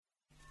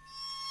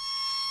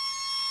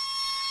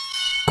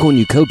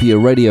Cornucopia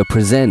Radio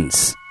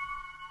presents.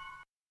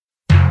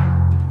 1,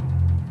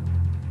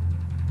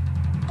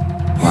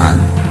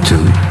 2,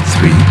 3.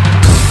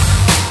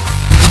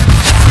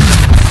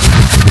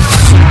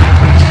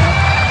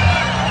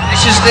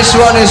 This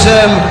one is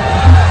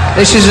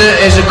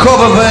a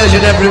cover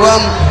version,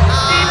 everyone.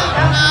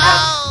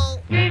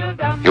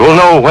 You will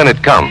know when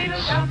it comes.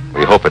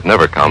 We hope it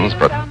never comes,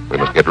 but we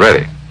must get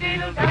ready.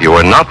 If you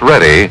are not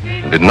ready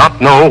and did not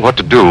know what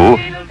to do,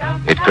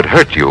 it could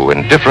hurt you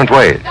in different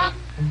ways.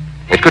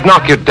 It could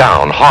knock you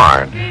down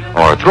hard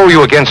or throw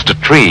you against a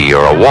tree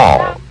or a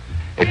wall.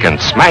 It can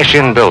smash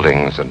in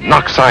buildings and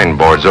knock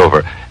signboards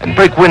over and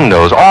break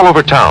windows all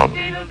over town.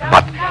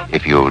 But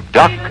if you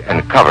duck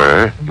and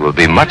cover, you will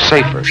be much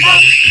safer.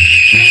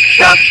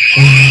 Duck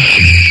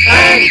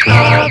and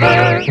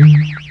cover.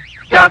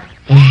 Duck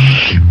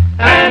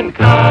and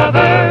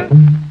cover.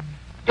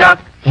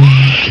 Duck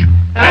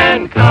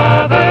and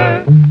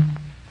cover.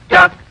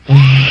 Duck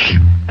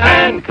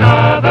and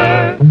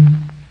cover.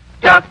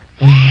 Duck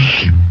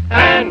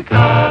and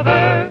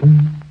cover.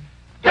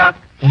 Duck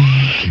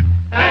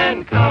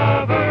and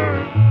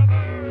cover.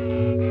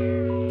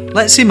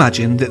 Let's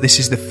imagine that this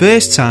is the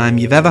first time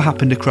you've ever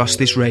happened across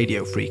this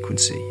radio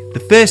frequency. The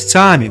first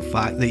time, in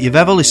fact, that you've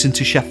ever listened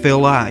to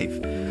Sheffield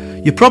Live.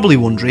 You're probably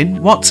wondering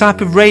what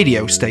type of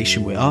radio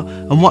station we are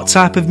and what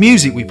type of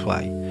music we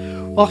play.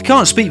 Well, I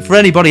can't speak for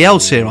anybody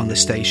else here on the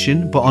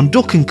station, but on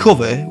Duck and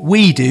Cover,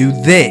 we do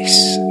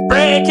this.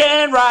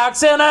 Breaking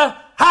rocks in a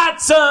hot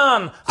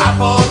sun. I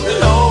fought the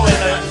low in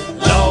a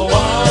low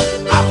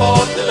one. I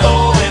fought the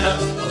low in a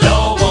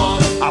low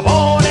one. I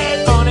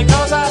wanted money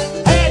cause I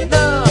had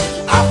none.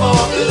 I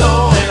fought the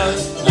low in a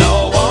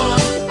low one.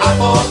 I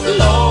fought the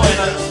low in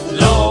a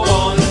low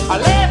one. I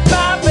left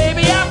my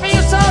baby, I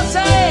feel so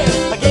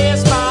safe. I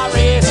guess my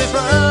race is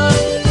run.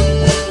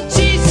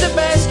 She's the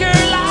best girl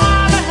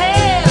I ever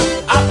had.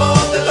 I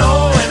fought the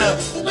low in a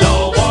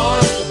low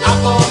one. I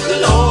fought the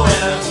low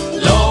in a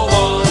low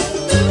one.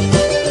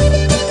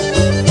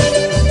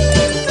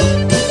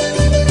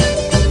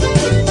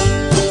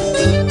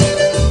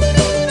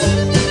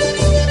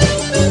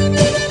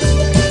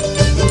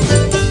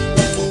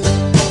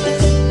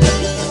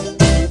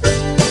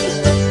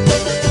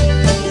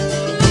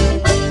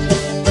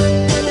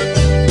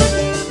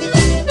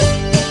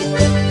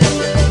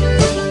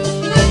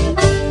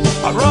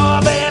 I'm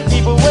robbing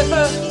people with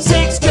a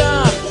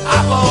 6-gun.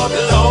 I fought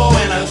the low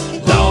in a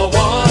low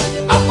one.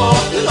 I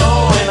fought the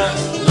low in a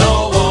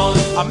low one.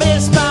 I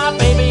miss my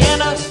baby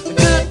and a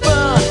good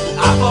fun.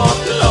 I fought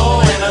the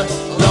low in a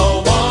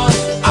low one.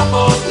 I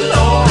fought the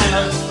low in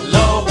a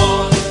low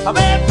one. I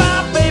met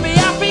my baby,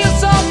 I feel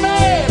so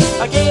bad.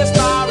 I guess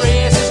my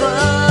race is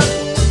run.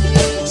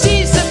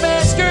 She's the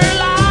best girl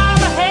I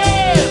ever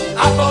had.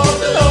 I fought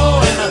the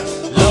low in a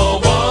low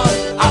one.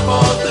 I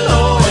fought the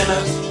low in a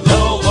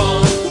low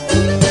one. I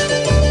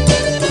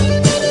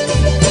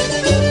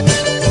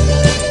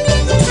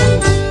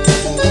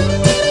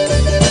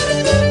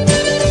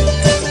fought the low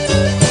in a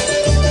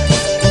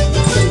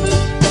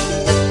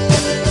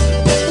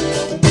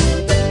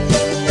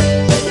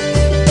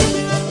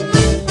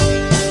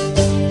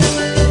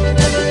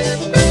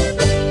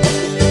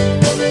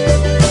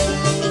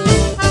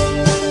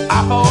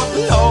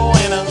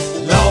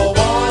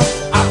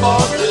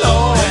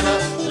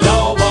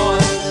one.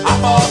 I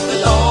fought the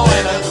low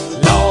in a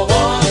low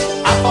one.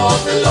 I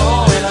fought the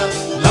low in a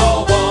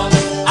low one.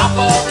 I fought the low in a low one. I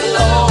fought the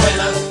low in a low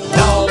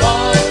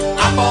one. I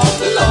fought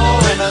the low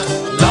in a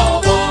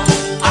low one.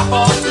 I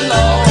fought the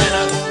low in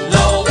a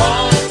low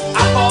one.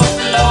 I fought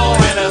the low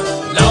in a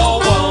low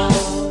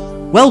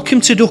one.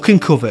 Welcome to Duck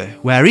and Cover,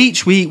 where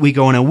each week we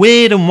go on a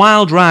weird and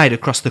wild ride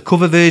across the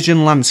cover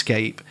version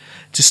landscape.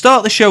 To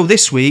start the show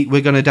this week,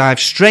 we're going to dive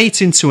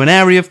straight into an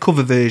area of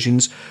cover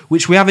versions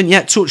which we haven't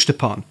yet touched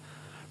upon.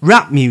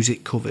 Rap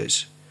music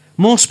covers.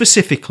 More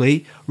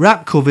specifically,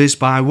 rap covers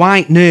by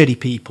white nerdy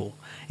people.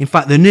 In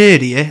fact, the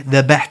nerdier,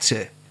 the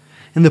better.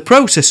 In the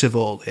process of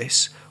all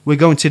this, we're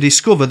going to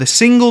discover the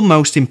single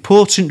most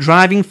important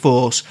driving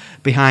force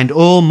behind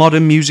all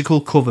modern musical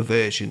cover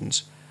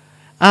versions.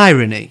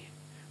 Irony.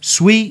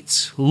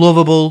 Sweet,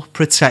 lovable,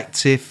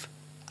 protective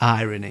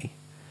irony.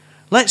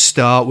 Let's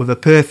start with a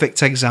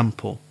perfect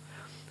example.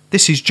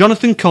 This is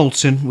Jonathan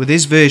Coulton with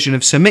his version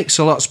of Sir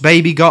Mix-a-Lot's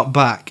Baby Got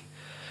Back.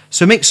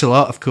 Sir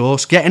Mix-a-Lot, of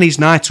course, getting his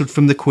knighthood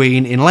from the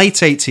Queen in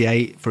late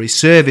 '88 for his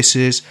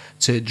services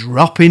to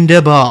Dropping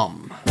the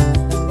Bomb.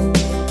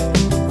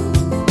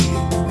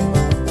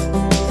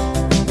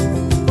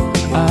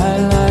 I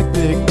like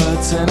big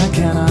butts and I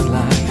cannot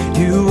lie.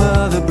 You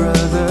other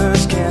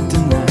brothers can't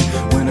deny.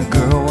 When a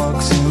girl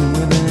walks in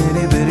with an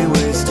itty bitty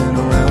waist and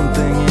a round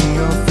thing in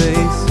your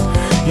face,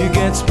 you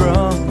get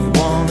sprung, you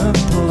wanna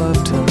pull up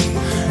tough.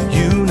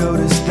 You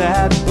notice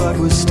that butt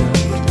was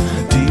stuffed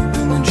deep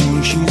in the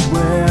jeans she's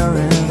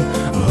wearing.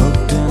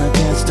 Hooked and I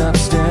can't stop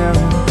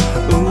staring.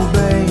 Ooh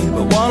babe,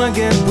 I wanna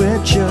get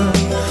with ya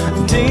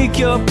and take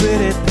your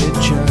pretty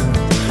picture.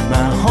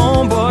 My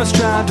homeboys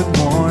tried to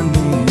warn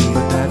me,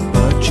 but that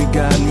butt you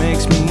got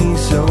makes me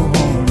so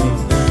horny.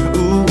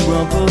 Ooh,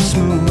 rumple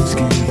smooth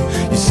skin.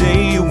 You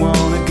say you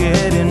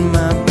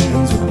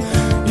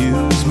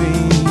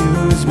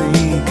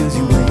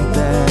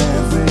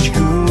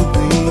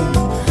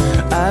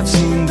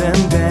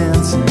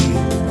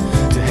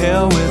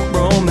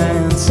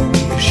romancing,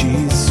 'cause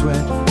she's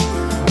sweat,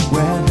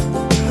 wet,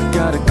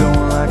 got it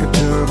going like a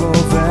turbo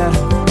vet.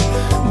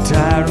 I'm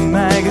tired of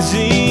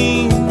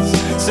magazines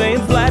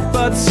saying flat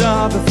butts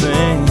are the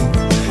thing.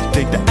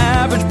 Take the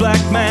average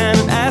black man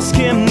and ask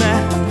him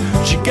that.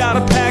 She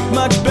gotta pack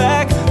much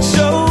back.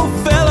 So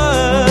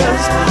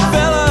fellas,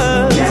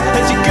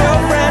 has your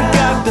girlfriend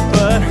got the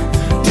butt?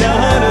 Tell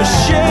her to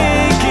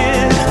shake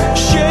it,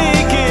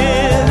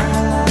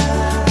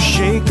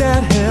 shake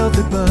that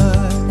healthy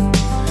butt.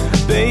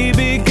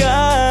 Baby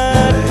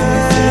got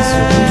back,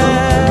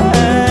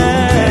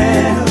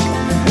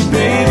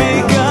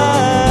 baby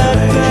got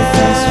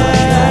back,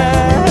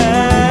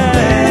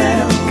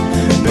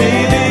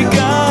 baby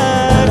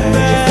got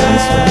back,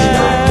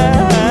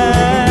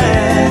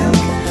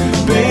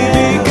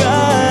 baby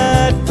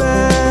got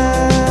back.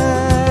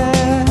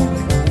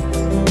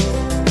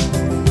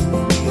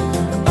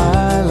 I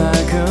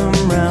like 'em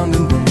round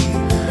and big,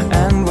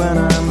 and when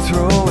I'm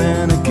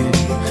throwing a gig,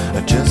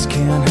 I just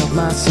can't help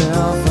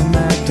myself. I'm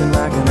acting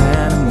like an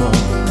animal.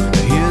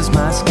 Here's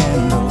my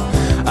scandal.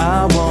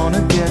 I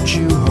wanna get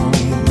you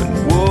home, but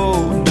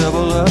whoa,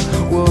 double up,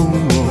 whoa,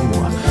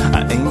 whoa. I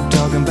ain't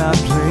talking about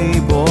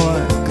Playboy,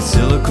 'cause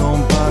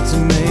silicone parts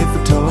are made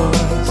for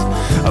toys.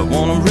 I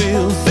want 'em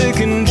real thick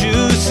and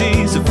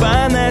juicy, so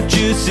find that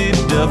juicy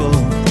double.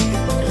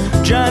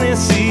 Johnny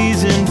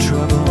C's in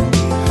trouble,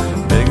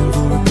 begging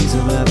for a piece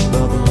of that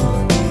bubble.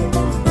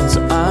 So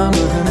I'm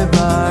looking at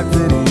black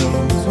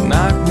videos,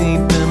 knock-knee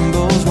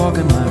bimbos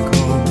walking like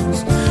hoes.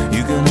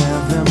 You can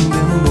have them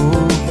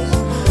bimbos,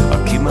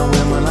 I'll keep my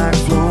women like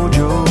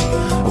Flojo.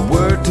 A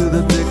word to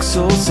the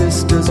Pixel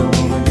sisters, I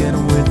wanna get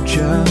with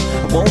ya.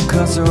 I won't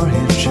cuss or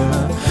hit ya,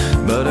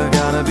 but I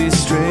gotta be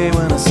straight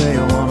when I say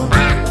I wanna.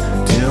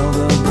 Till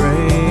the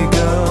break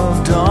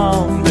of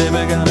dawn,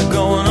 baby, got it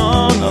going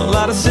on. A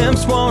lot of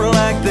simps won't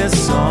like this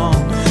song,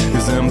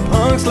 'cause them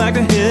punks like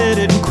to hit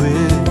it and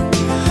quit,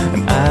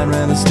 and I'd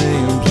rather stay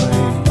and play.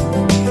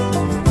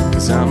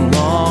 'Cause I'm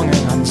long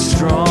and I'm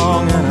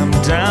strong and I'm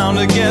down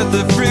to get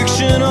the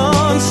friction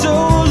on. So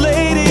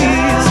ladies,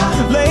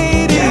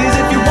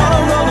 if you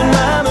wanna roll in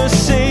my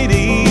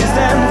Mercedes,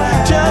 then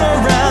turn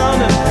around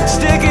and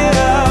stick it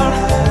out.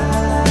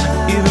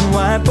 Even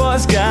white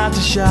boys got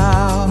to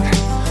shout,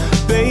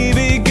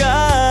 baby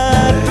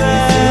got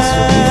back,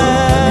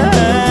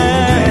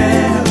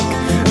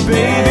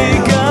 baby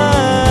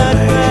got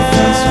back,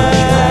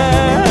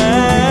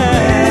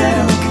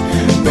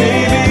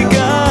 baby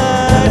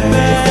got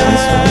back,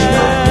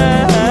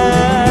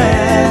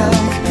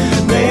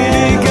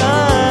 baby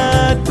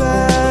got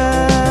back.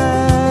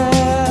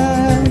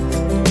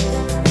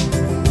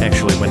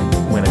 Actually,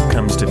 when it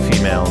comes to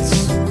females,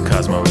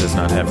 Cosmo does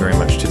not have very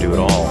much to do at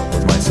all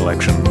with my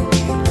selection.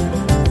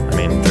 I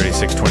mean,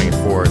 36,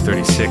 24,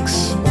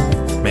 36,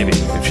 maybe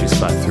if she's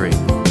 5'3".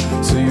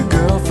 So your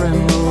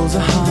girlfriend rolls a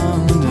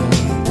Honda,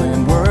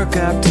 playing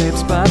workout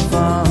tapes by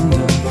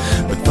Fonda,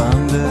 but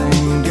Fonda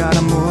ain't got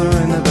a motor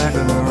in the back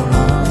of her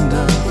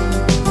Honda.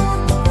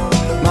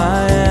 My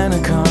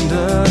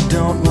anaconda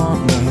don't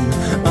want none,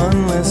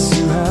 unless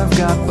you have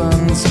got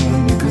buns,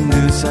 son. You can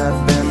do side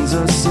bends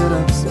or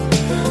sit-ups,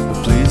 but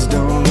please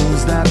don't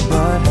lose that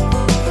butt.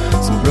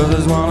 Some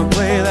brothers wanna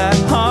play that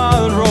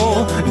hard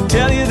role and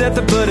tell you that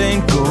the butt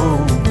ain't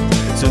gold,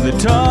 so they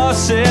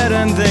toss it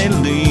and they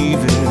leave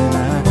it, and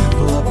I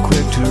pull up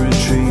quick to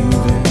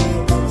retrieve it.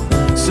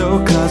 So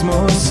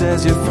Cosmo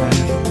says you're fat,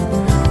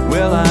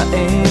 well I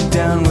ain't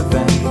down with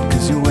that,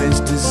 'cause your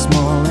waist is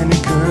small and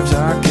your curves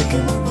are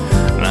kicking,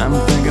 and I'm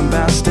thinking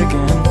about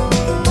sticking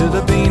to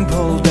the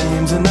beanpole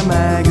dames in the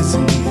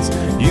magazines.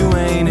 You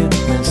ain't it,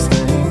 Miss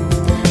Thing,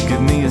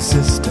 give me a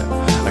sister,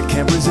 I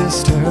can't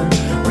resist her.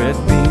 Red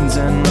beans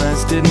and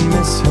rice didn't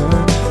miss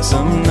her.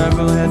 Some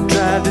knucklehead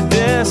tried to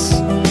diss,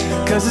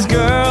 'cause his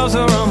girls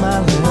are on my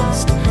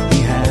list.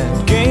 He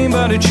had game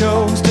but he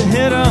chose to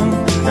hit 'em,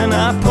 and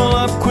I pull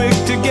up quick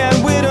to get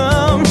with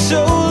 'em.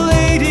 So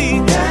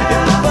ladies,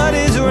 if the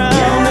buddy's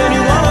around and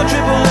you want a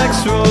triple X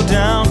roll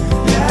down,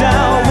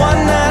 dial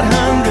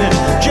 1-900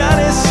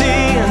 Johnny C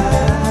and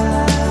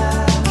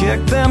kick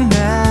them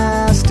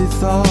nasty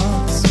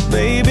thoughts.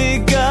 Baby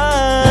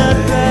got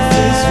back,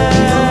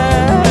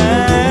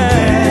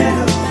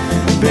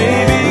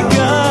 baby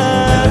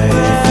got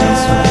back,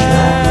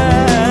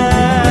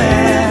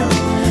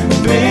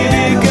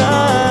 baby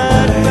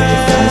got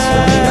back,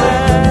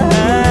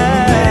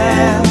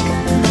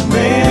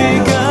 baby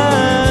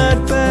got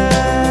back.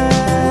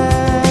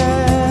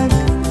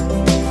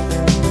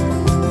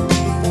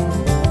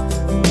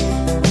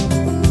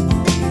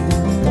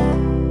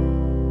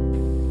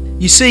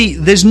 You see,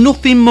 there's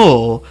nothing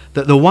more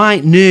that the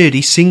white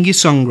nerdy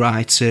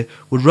singer-songwriter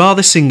would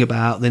rather sing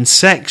about than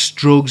sex,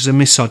 drugs and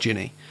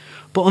misogyny.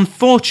 But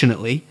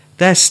unfortunately,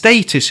 their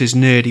status as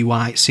nerdy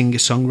white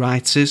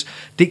singer-songwriters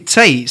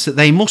dictates that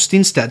they must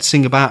instead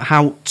sing about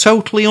how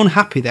totally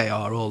unhappy they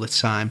are all the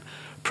time,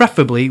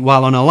 preferably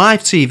while on a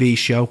live TV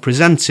show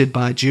presented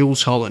by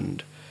Jules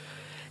Holland.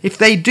 If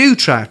they do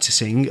try to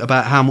sing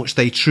about how much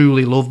they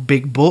truly love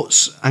big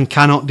butts and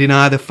cannot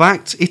deny the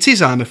fact, it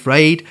is, I'm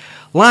afraid,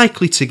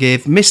 likely to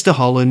give Mr.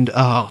 Holland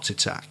a heart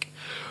attack.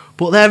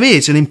 But there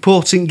is an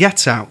important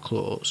get-out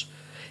clause.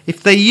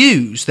 If they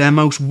use their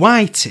most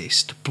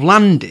whitest,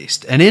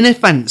 blandest and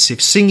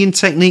inoffensive singing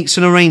techniques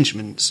and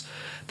arrangements,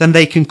 then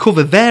they can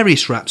cover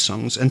various rap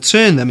songs and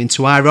turn them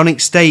into ironic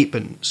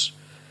statements.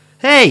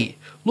 Hey,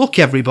 look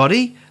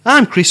everybody,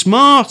 I'm Chris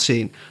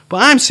Martin,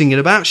 but I'm singing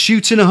about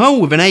shooting a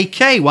hole with an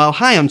AK while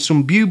high on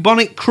some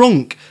bubonic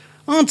crunk.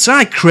 Aren't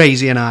I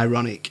crazy and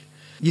ironic?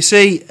 You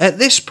see, at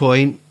this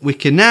point, we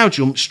can now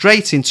jump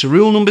straight into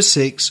rule number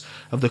 6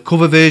 of the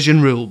cover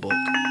version rulebook.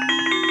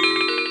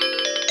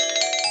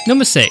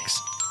 Number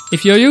 6.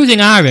 If you're using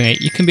irony,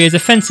 you can be as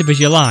offensive as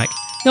you like.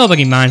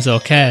 Nobody minds or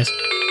cares.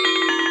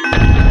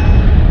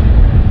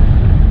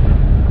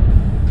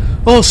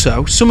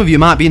 Also, some of you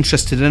might be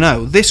interested to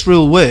know this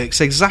rule works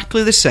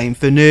exactly the same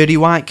for nerdy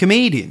white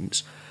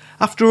comedians.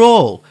 After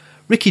all,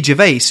 Ricky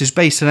Gervais has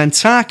based an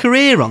entire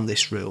career on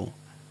this rule.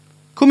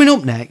 Coming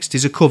up next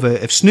is a cover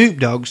of Snoop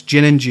Dogg's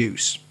Gin and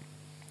Juice,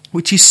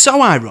 which is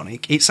so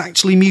ironic it's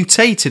actually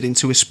mutated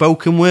into a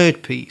spoken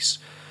word piece.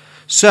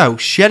 So,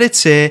 shed a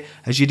tear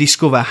as you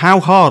discover how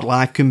hard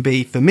life can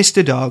be for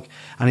Mr. Dog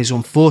and his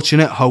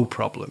unfortunate hoe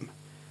problem.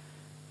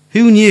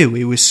 Who knew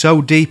he was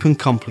so deep and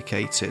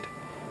complicated?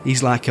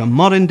 He's like a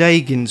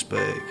modern-day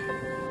Ginsberg.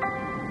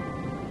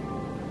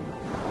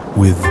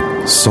 With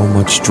so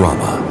much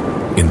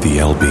drama in the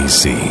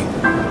LBC,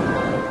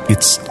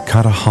 it's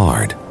kinda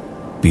hard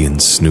being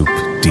Snoop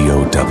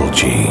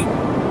D-O-double-G.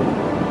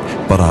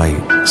 But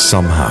I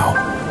somehow,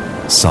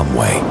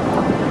 someway,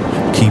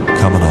 keep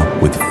coming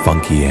up with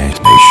funky ass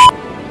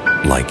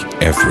like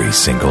every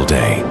single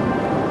day.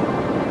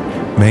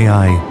 May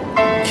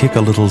I kick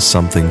a little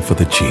something for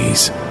the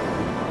cheese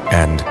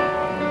and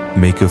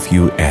make a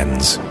few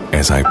ends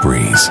as I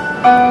breeze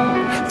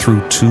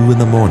through 2 in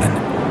the morning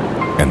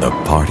and the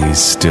party's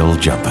still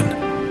jumping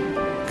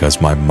 'cause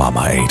my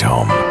mama ain't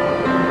home.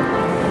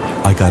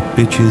 I got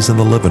bitches in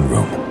the living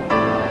room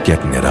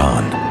getting it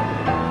on,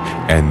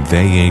 and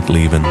they ain't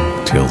leaving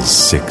till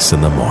 6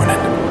 in the morning.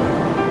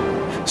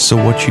 So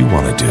what you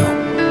wanna do?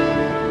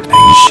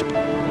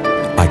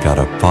 I got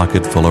a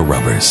pocket full of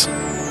rubbers,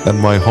 and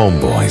my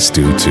homeboys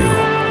do too.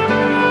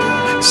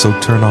 So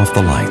turn off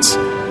the lights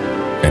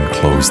and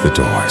close the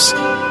doors.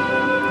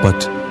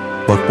 But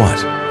what?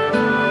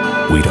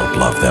 We don't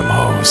love them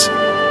hoes.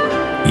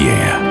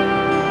 Yeah.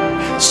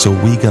 So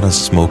we gotta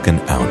smoke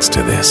an ounce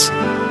to this.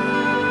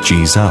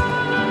 G's up,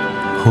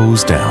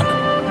 hose down,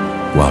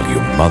 while you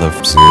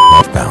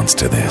motherfuckers bounce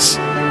to this.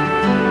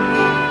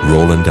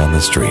 Rolling down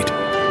the street,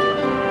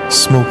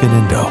 smoking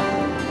Indo,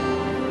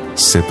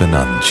 sipping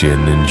on gin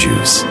and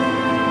juice.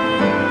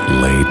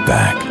 Laid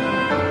back,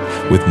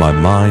 with my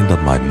mind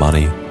on my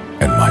money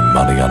and my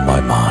money on my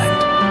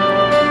mind.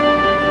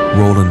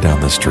 Rolling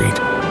down the street,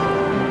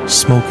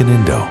 smoking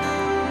Indo,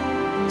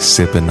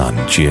 sipping on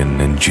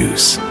gin and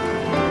juice.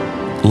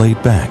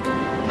 Laid back,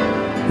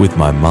 with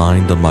my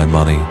mind on my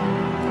money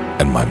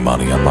and my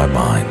money on my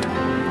mind.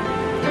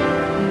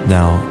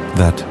 Now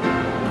that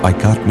I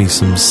got me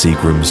some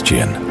Seagram's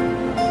gin,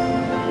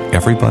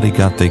 everybody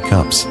got their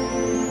cups,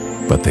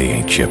 but they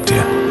ain't chipped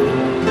yet.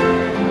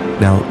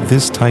 Now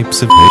this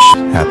types of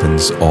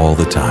happens all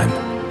the time.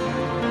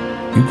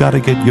 You gotta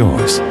get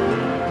yours,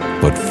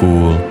 but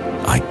fool,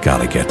 I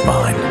gotta get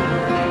mine.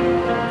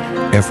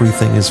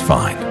 Everything is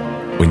fine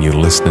when you're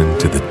listening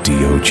to the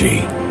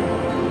D.O.G.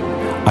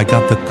 I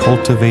got the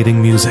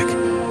cultivating music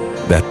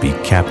that be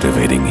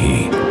captivating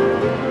he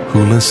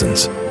who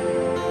listens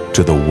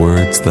to the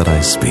words that I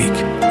speak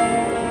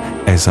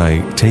as I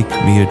take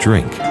me a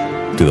drink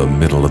to the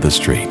middle of the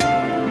street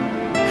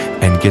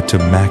and get to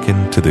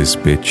mackin' to this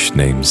bitch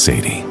named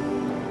Sadie.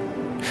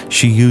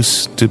 She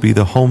used to be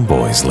the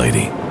homeboy's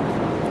lady,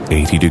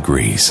 80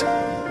 degrees.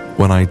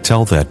 When I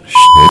tell that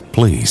shit,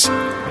 please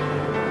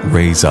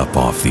raise up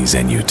off these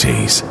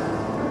NUTs,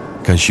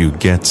 'cause you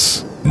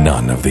gets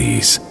none of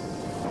these.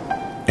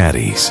 At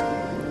ease,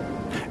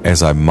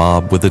 as I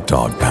mob with a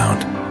dog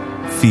pound,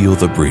 feel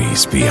the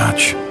breeze,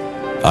 biatch.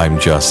 I'm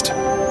just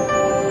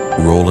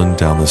rolling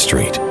down the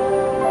street,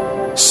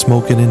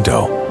 smoking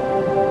Indo,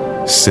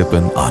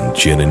 sipping on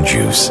gin and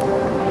juice.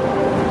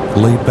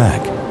 Laid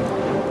back,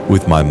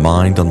 with my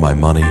mind on my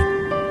money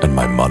and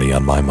my money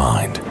on my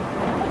mind.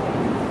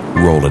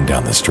 Rolling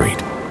down the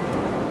street,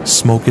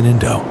 smoking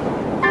Indo,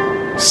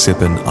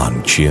 sipping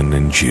on gin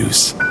and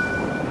juice.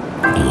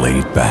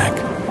 Laid back,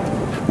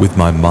 with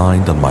my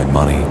mind on my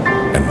money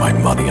and my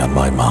money on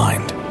my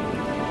mind.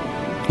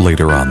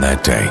 Later on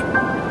that day,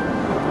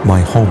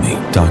 my homie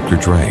Dr.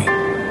 Dre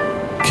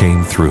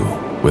came through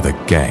with a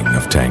gang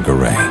of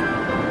Tanqueray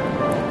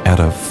at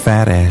a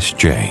fat-ass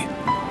J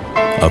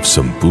of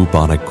some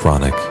bubonic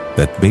chronic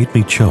that made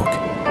me choke.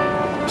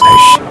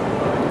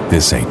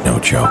 This ain't no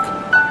joke.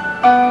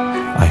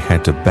 I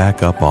had to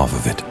back up off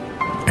of it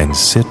and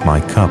sit my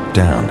cup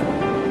down.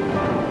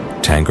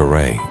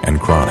 Tanqueray and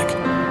chronic.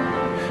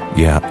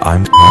 Yeah,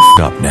 I'm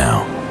f***ed up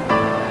now.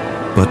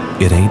 But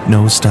it ain't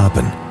no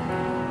stoppin'.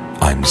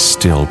 I'm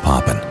still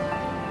poppin'.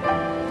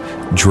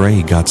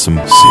 Dre got some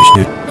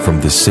shit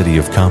from the city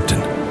of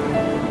Compton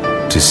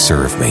to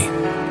serve me,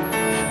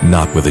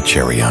 not with a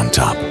cherry on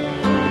top.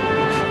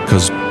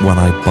 'Cause when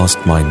I bust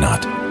my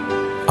nut,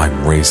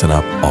 I'm raising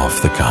up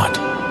off the cot.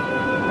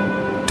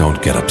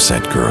 Don't get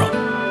upset, girl.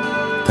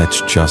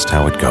 That's just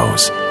how it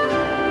goes.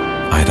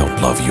 I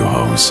don't love you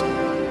hoes.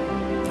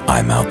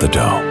 I'm out the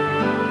dough.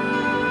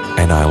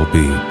 And I'll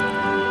be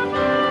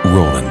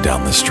rolling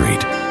down the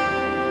street,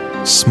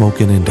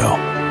 smoking Indo,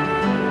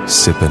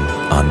 sipping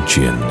on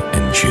gin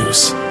and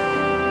juice.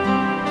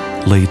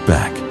 Laid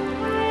back,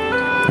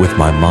 with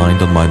my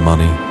mind on my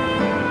money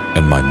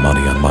and my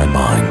money on my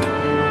mind.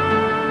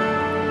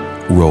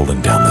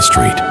 Rolling down the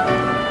street,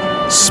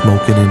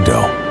 smoking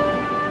Indo,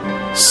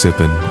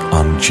 sipping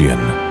on gin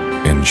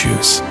and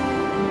juice.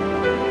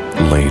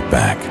 Laid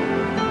back,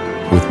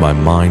 with my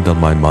mind on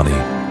my money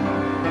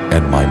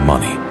and my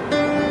money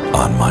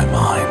on my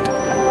mind.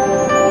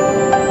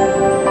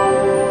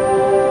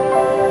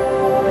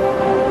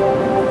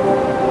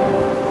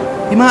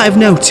 You might have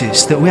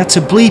noticed that we had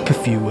to bleep a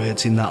few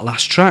words in that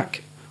last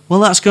track.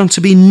 Well, that's going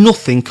to be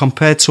nothing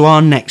compared to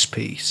our next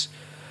piece.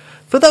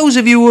 For those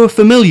of you who are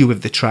familiar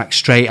with the track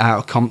Straight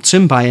Outta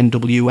Compton by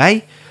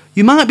NWA,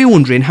 you might be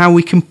wondering how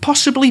we can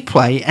possibly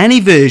play any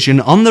version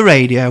on the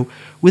radio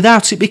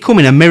without it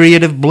becoming a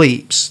myriad of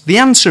bleeps. The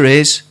answer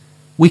is,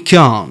 we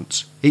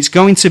can't. It's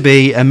going to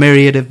be a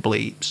myriad of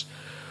bleeps.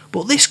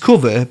 But this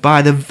cover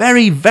by the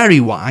very, very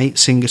white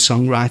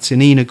singer-songwriter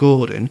Nina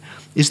Gordon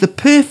is the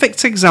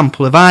perfect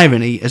example of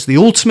irony as the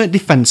ultimate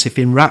defensive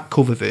in rap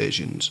cover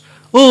versions.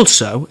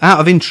 Also, out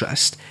of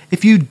interest,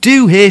 if you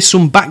do hear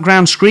some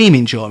background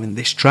screaming during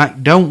this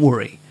track, don't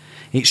worry.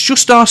 It's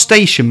just our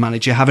station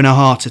manager having a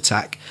heart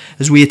attack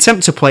as we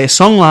attempt to play a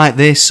song like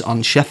this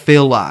on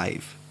Sheffield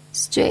Live.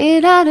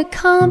 Straight outta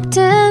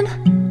Compton,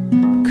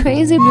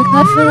 crazy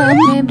fella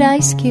named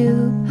Ice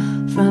Cube,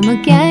 from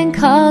a gang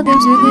called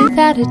Dibs with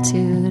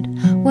Attitude.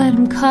 When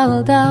I'm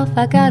called off,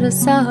 I gotta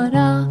sawed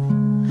off.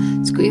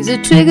 Squeeze a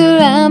trigger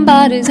and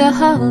bodies are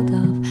hauled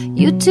off.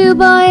 You too,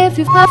 boy, if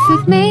you fuck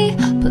with me,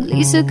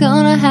 police are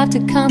gonna have to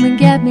come and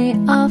get me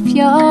off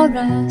your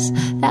ass.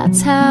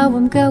 That's how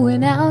I'm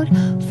going out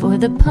for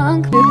the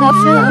punk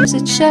films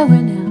it's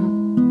showing out.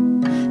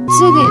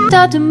 Ziggy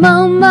Dr.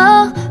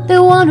 Momo, they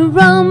wanna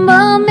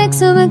rumble,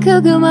 mix 'em and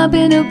cook 'em up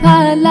in a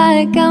pot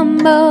like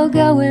gumbo.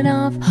 Going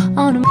off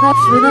on a puff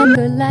with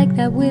hunger like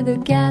that with a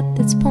gat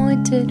that's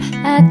pointed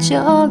at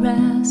your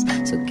ass.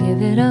 So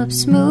give it up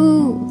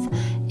smooth,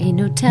 ain't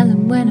no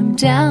telling when I'm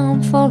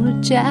down for a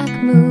jack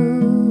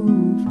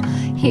move.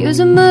 Here's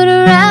a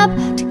murder rap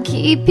to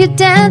keep you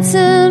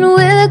dancing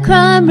with a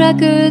crime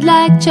record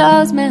like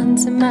Charles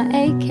Manson. My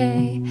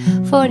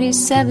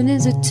AK-47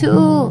 is a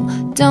tool,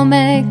 don't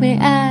make me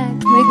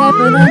act, make up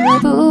with a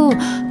fool.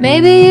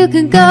 Maybe you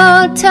can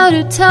go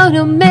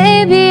toe-to-toe,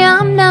 maybe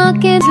I'm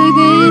knocking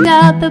to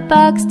out the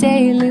box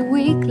daily,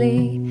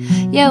 weekly,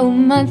 yeah,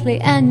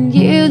 monthly and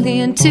yearly.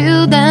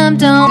 Until then,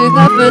 don't pick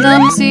up for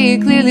them, see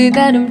clearly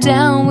that I'm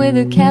down with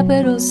a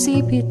capital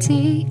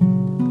CPT.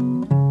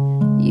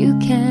 You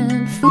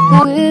can't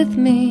fool with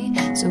me,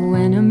 so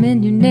when I'm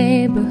in your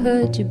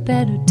neighborhood you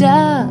better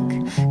duck,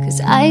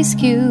 'cause Ice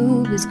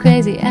Cube is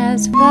crazy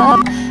as fuck.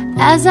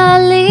 As I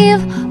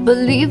leave,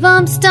 believe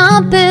I'm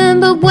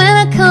stomping, but when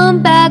I come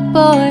back,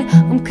 boy,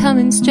 I'm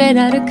coming straight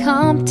out of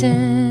Compton.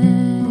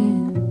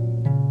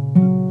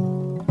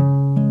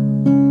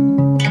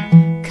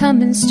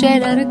 Coming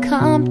straight out of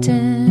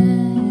Compton.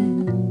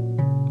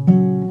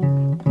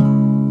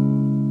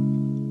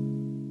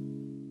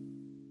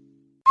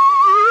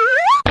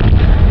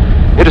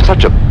 It is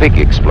such a big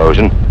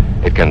explosion,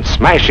 it can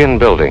smash in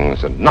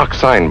buildings and knock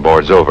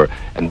signboards over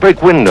and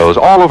break windows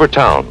all over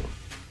town.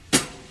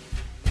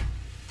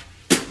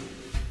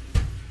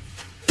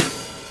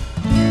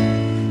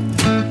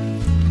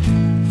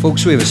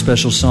 Folks, we have a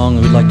special song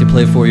that we'd like to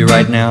play for you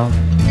right now.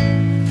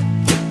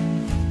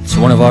 It's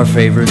one of our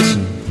favorites,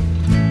 and,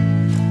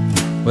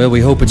 well, we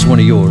hope it's one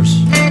of yours.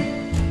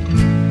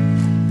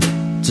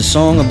 It's a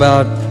song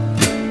about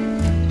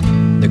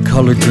the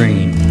color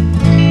green.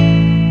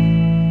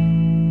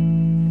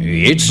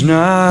 It's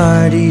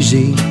not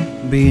easy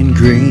being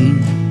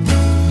green.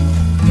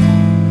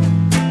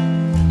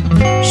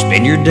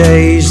 Spend your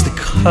days the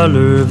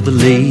color of the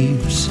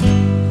leaves,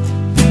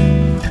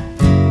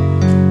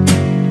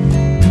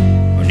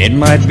 when it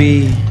might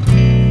be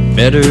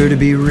better to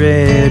be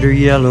red or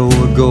yellow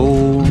or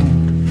gold,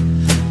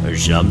 or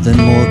something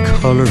more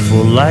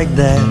colorful like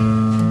that.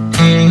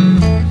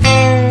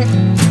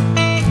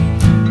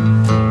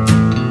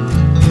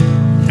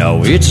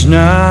 No, it's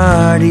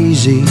not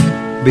easy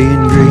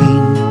being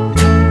green.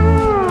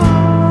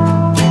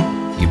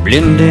 You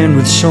blend in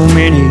with so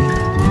many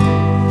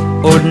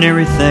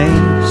ordinary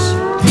things.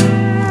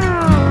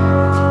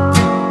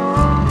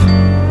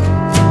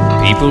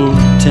 People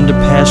tend to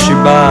pass you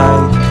by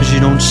 'cause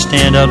you don't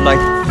stand out like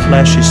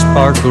flashy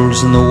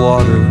sparkles in the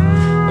water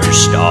or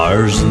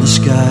stars in the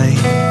sky.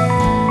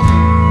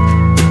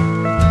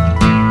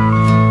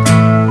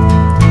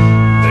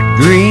 But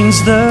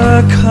green's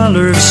the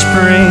color of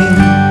spring.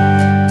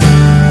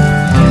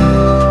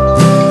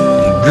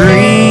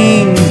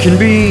 Green can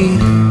be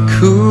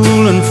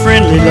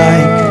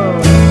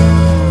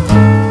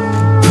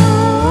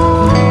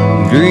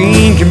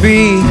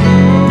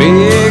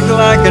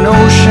like an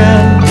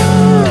ocean,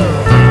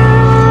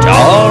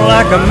 tall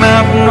like a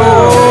mountain,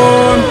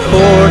 or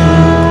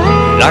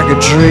important like a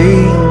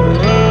tree.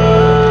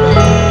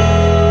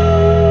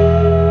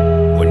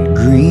 When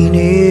green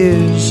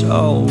is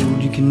all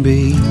you can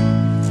be,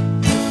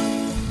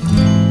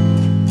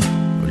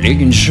 well, it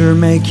can sure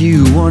make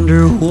you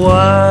wonder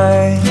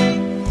why.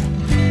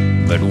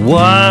 But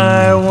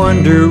why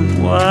wonder,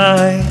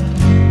 why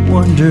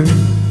wonder?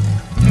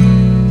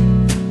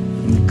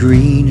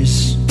 Green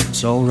is,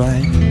 it's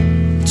alright,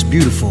 it's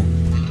beautiful,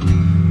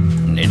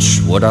 and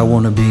it's what I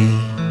want to be.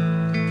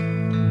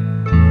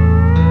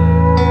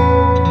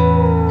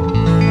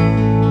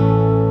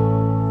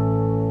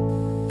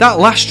 That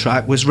last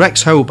track was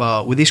Rex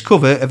Hobart with his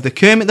cover of the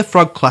Kermit the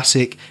Frog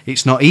classic,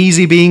 It's Not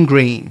Easy Being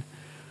Green.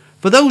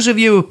 For those of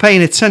you who are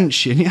paying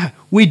attention, yeah,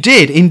 we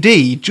did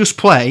indeed just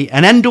play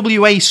an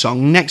NWA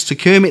song next to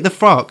Kermit the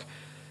Frog.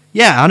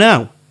 Yeah, I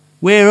know,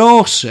 we're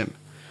awesome.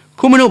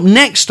 Coming up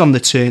next on the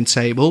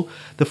turntable,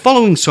 the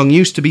following song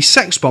used to be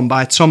Sex Bomb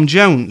by Tom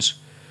Jones.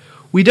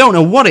 We don't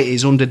know what it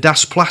is under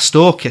Das Plast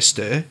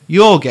Orchestra.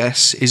 Your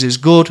guess is as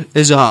good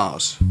as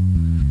ours.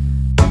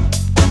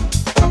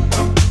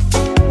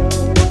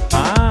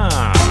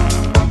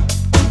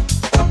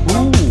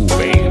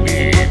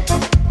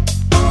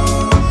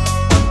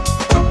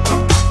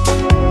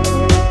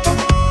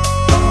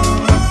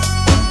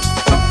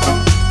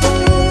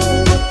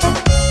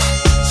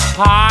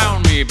 Tell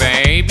me,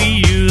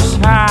 baby, you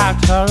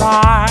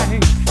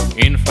satellite,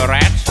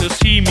 infrared to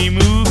see me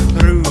move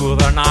through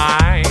the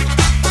night.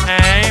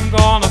 I'm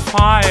gonna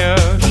fire,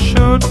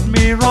 shoot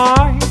me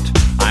right.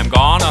 I'm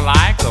gonna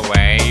like the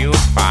way you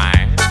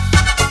fight.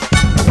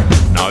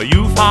 Now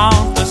you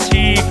found the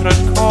secret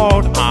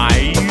code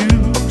I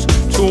use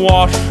to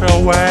wash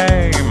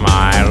away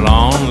my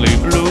lonely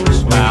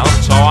blues. Well,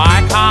 so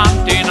I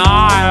can't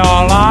deny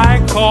or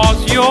lie, 'cause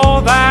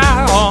you're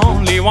the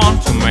only one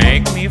to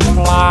make me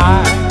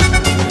fly.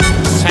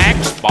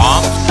 Sex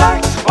bomb,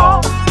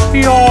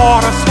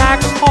 you're a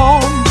sex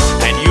bomb,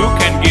 and you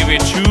can give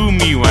it to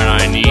me when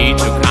I need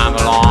to come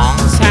along.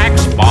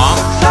 Sex bomb,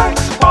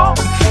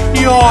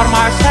 you're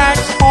my sex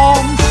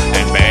bomb,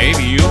 and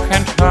baby you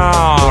can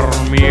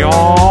turn me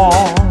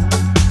on.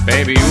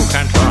 Baby you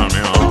can turn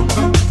me on.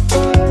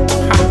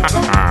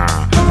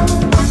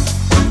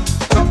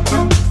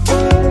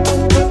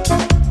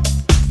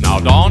 Now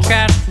don't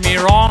get me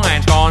wrong, I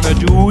ain't gonna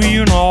do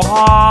you no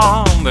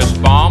harm. This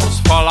bomb's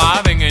for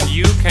loving and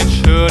you can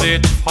shoot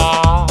it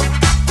far.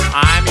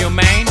 I'm your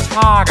main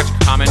target,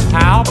 come and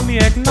help me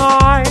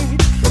ignite.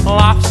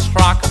 Love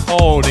struck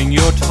holding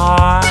you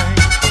tight.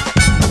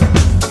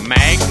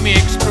 Make me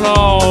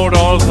explode,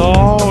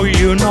 although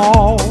you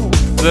know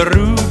the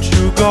route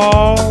to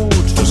go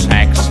to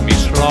sex me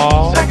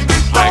slow.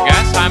 I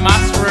guess I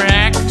must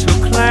react to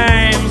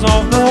claims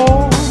of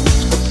those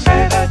who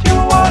say that you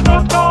are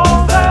not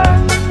all that.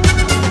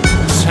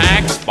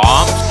 Sex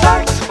bomb,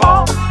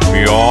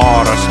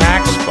 you're a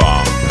sex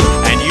bomb,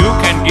 and you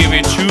can give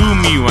it to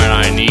me when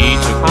I need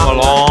to come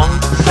along.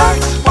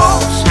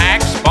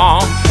 Sex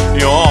bomb,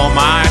 you're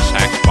my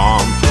sex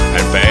bomb,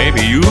 and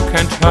baby you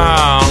can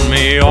turn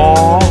me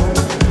on.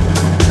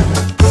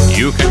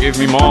 You can give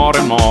me more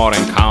and more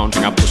and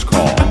counting up the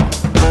score.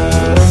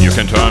 You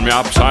can turn me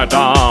upside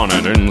down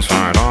and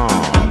inside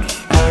out.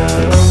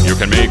 You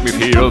can make me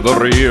feel the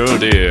real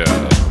deal,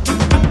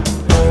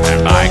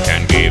 and I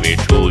can give it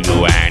to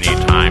you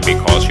anytime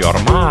because you're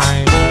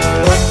mine.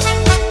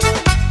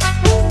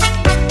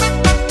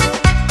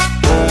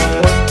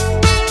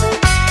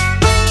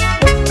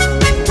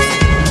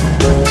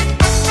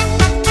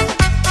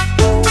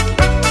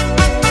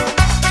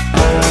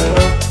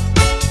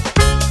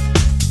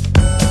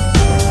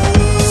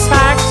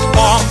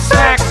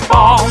 Sex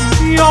bomb,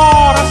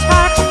 you're a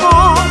sex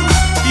bomb.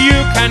 You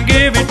can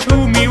give it to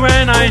me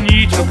when I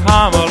need to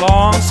come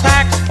along.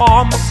 Sex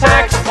bomb,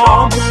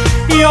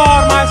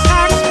 you're my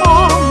sex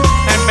bomb,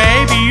 and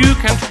baby you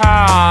can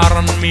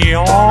turn me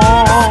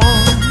on.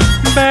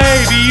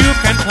 Baby you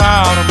can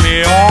turn me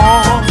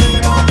on.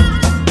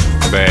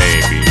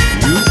 Baby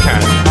you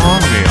can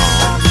turn me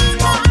on.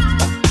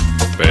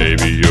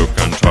 Baby you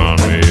can turn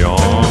me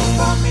on.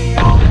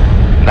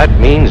 That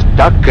means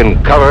duck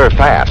and cover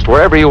fast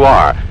wherever you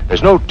are.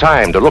 There's no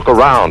time to look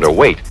around or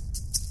wait.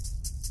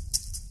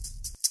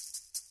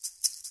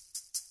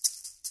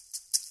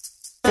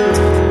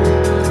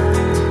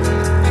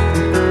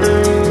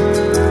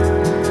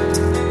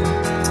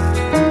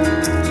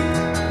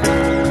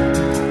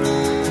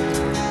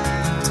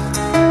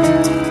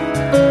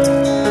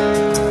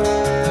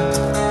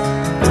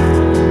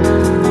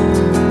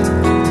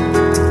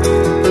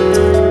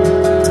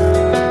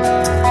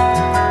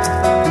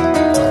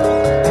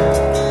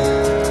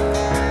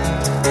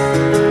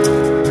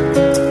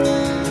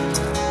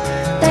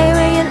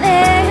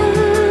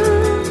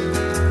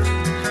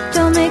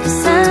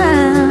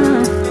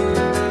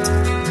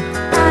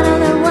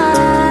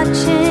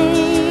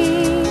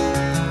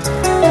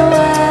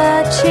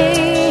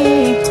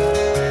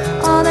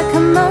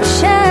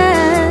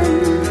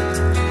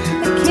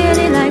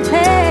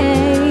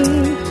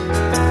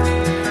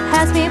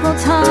 Has me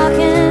still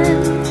talking.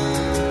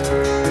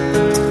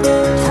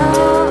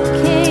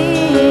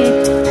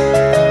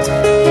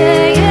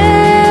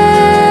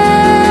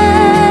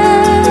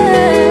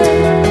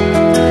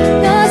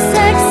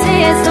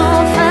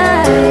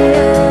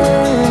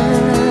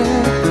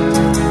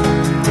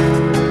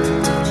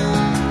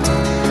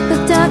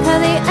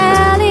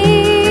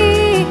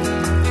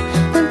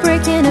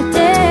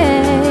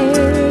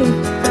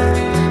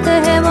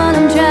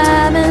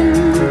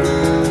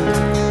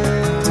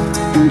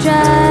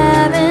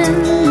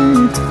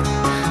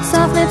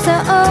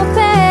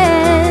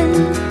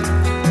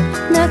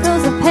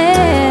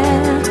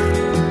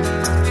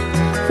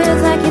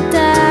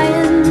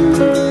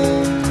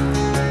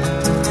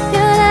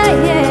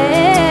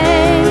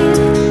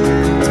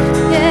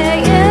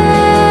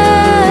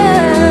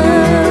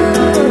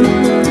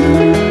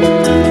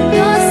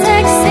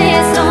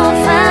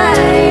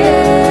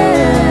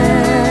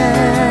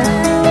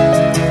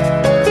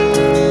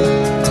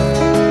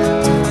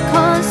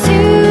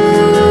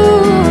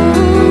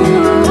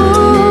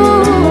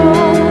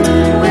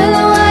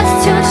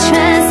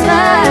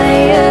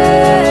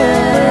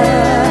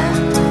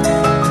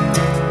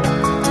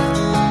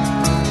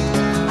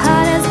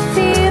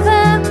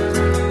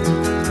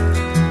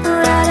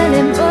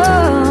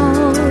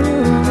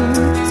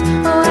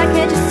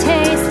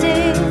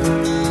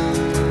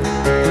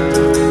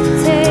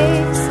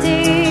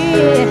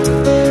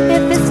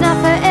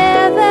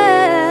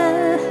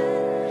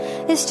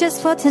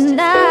 For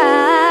tonight,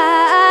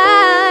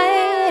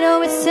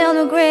 oh, it's still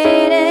the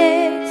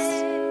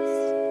greatest,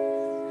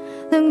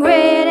 the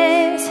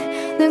greatest,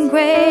 the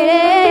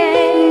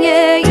greatest,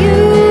 yeah, you,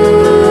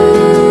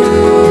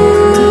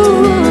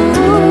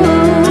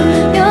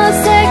 your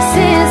sex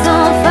is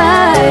on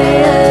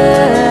fire,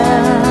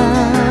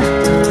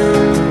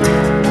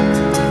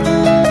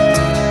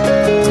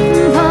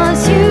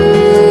 'cause you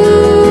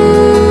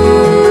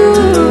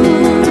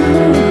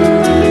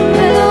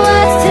will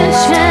watch to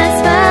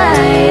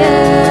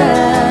transpire.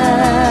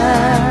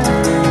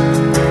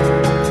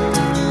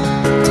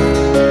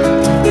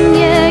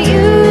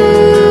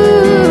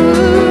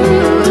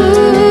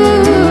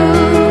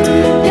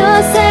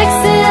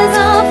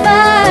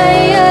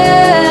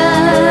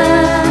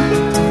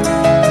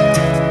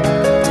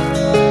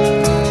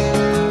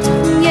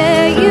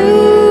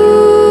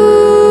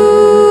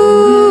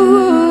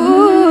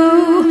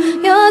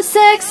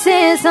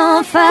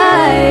 On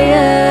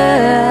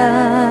fire.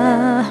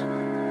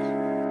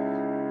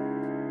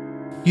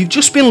 You've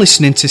just been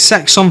listening to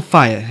Sex on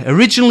Fire,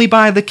 originally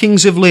by the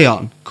Kings of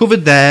Leon,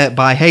 covered there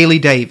by Hayley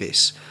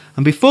Davis,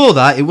 and before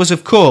that it was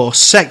of course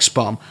Sex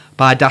Bomb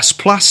by Das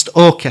Plast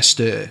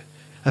Orchester,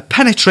 a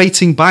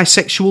penetrating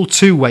bisexual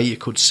two-way you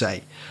could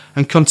say,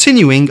 and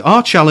continuing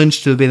our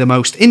challenge to be the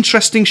most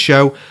interesting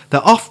show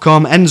that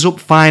Ofcom ends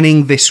up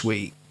finding this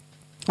week.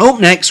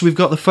 Up next we've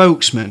got the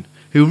Folksmen,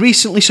 who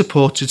recently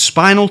supported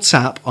Spinal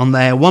Tap on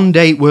their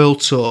one-day world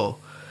tour.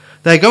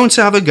 They're going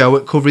to have a go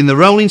at covering the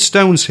Rolling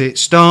Stones hit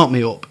Start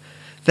Me Up,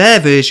 their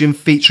version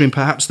featuring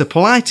perhaps the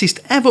politest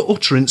ever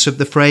utterance of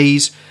the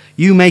phrase,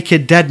 "You make a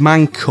dead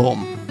man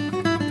come."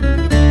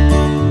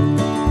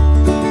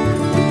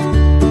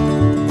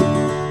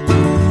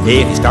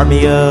 If you start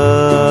me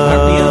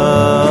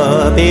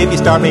up, if you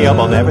start me up,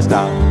 I'll never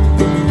stop.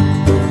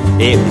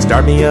 If you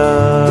start me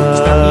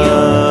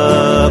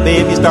up,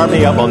 if you start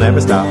me up, I'll never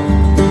stop.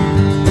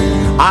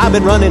 I've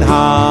been running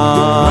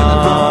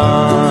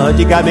hard,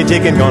 you got me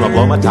ticking, gonna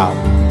blow my top.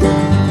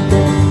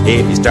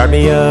 If you start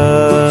me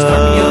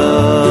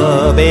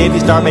up, if you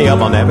start me up,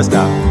 I'll never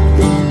stop.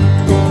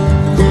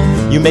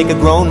 You make a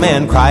grown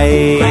man cry,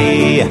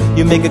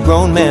 you make a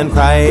grown man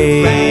cry,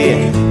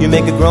 you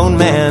make a grown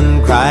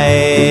man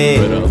cry.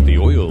 Put out the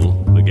oil,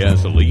 the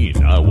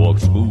gasoline, I walk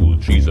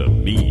smooth, she's a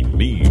mean,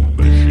 mean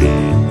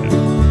machine.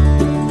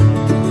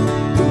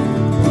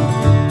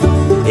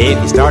 If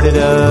you start it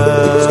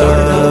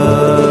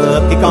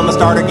up, kick on the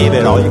starter, give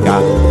it all you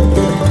got.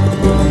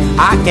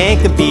 I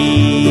can't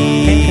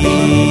compete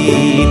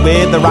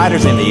with the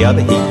riders in the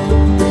other heat.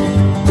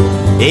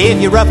 If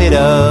you rough it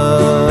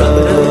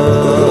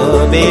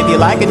up, if you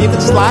like it, you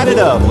can slide it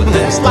up,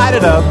 slide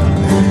it up.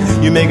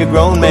 You make a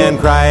grown man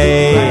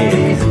cry,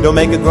 don't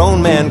make a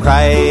grown man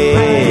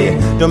cry,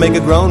 don't make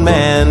a grown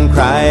man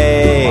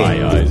cry.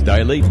 My eyes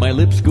dilate, my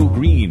lips go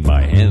green,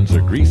 my hands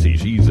are greasy,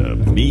 she's a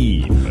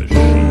mean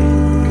machine.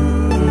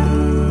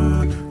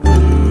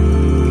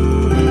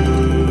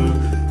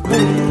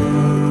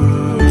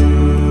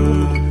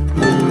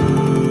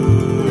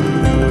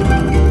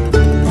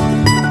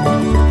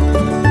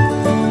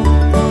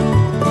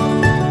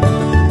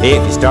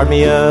 If you start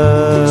me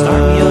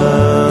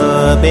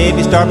up, if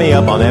you start me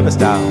up, I'll never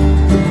stop.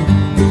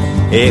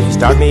 If you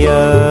start me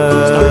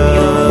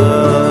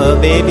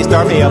up, if you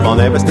start me up, I'll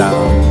never stop.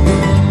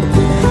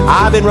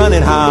 I've been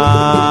running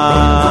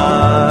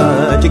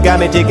hard, you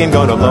got me ticking,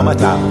 gonna blow my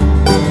top.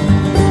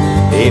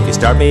 If you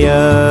start me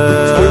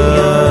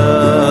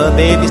up,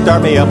 if you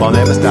start me up, I'll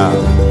never stop.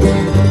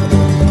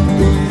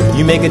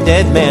 You make a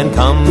dead man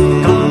come.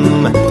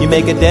 You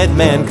make a dead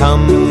man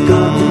come.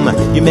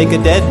 You make a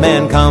dead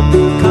man come.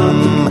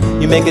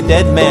 You make a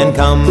dead man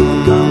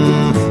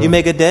come. You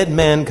make a dead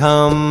man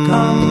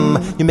come.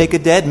 You make a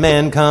dead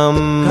man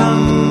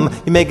come.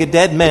 You make a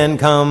dead man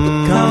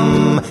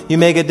come. You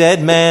make a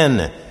dead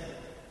man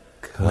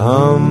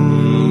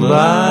come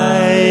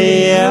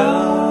by.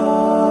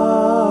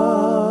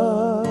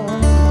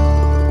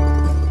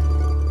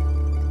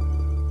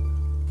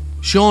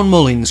 Sean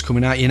Mullins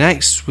coming at you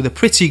next with a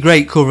pretty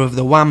great cover of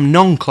the Wham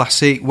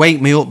non-classic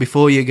Wake Me Up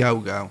Before You Go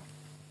Go.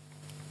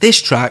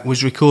 This track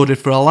was recorded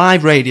for a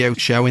live radio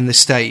show in the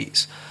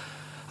States.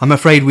 I'm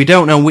afraid we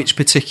don't know which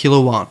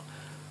particular one,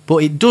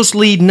 but it does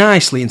lead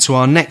nicely into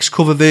our next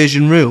cover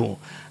version rule,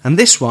 and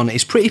this one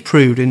is pretty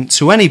prudent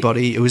to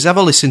anybody who has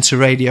ever listened to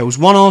radios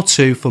 1 or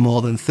 2 for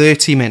more than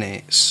 30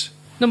 minutes.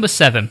 Number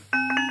 7.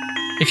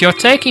 If you're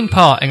taking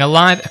part in a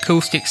live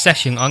acoustic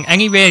session on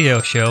any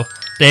radio show,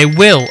 they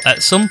will,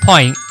 at some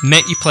point,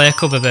 make you play a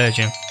cover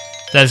version.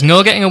 There's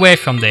no getting away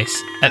from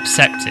this.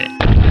 Accept it.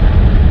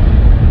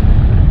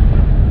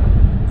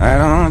 Why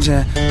don't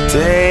you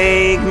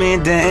take me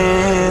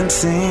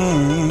dancing?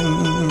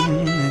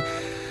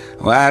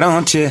 Why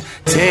don't you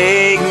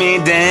take me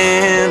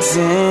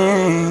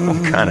dancing?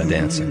 What kind of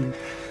dancing?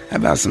 How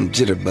about some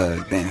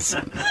jitterbug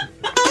dancing?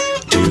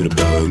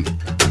 Jitterbug.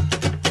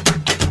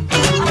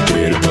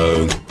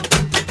 Jitterbug.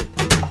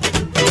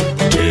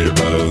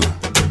 Jitterbug.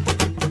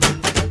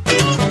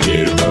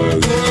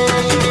 Jitterbug.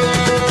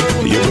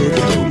 You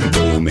work the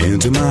boom boom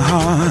into my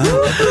heart.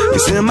 You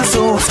send my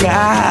soul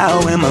sky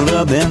when my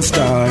love then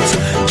starts.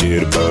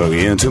 Jitterbug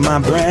into my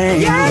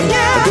brain.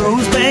 It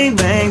goes bang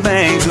bang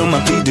bang till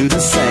my feet do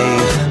the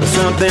same. But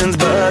something's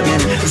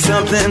bugging,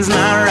 something's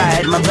not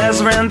right. My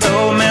best friend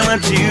told me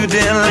what you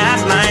did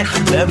last night.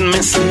 Left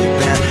me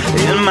sleeping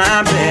in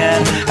my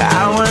bed.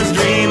 I was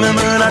dreaming,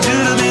 but I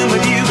should have been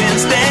with you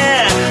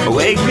instead.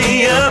 Wake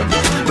me up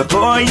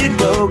before you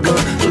go, go.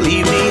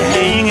 Leave me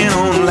hanging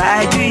on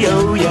like a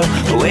yo-yo.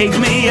 Wake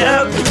me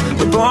up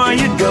before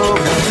you go,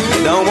 go.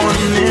 Don't want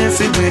to miss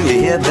it when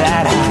you hit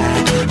that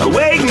high.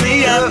 Wake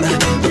me up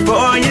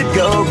before you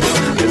go, go.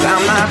 Cause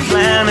I'm not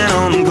planning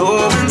on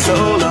going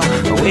solo.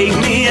 Wake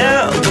me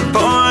up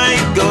before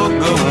you go,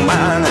 go.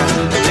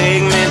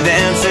 Take me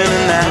dancing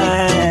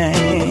tonight.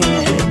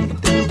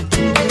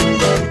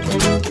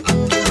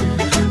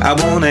 I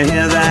wanna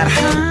hear that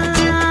high.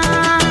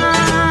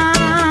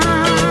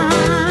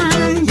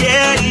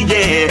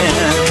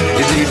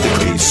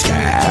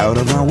 Out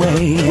of my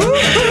way,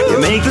 you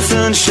make the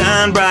sun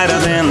shine brighter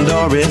than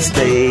Doris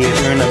Day.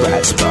 Turn a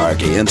bright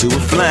spark into a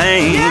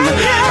flame.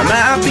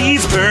 My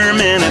beats per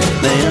minute,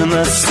 they're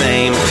the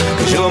same.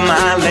 Cause you're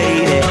my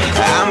lady,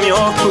 I'm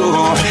your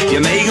fool. You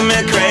make me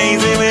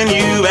crazy when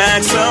you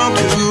act so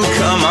cool.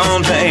 Come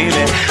on,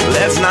 baby,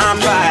 let's not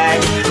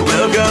fight.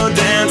 We'll go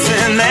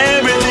dancing,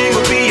 everything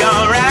will be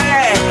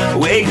alright.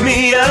 Wake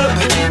me up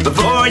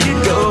before you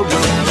go.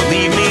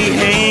 Leave me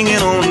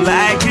hanging on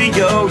like a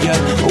yo-yo.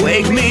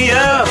 Wake me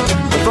up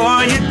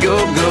before you go,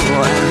 go.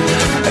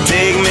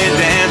 Take me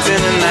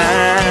dancing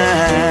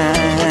tonight.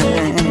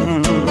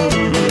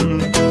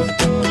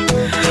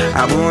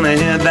 I wanna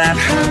hear that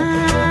high.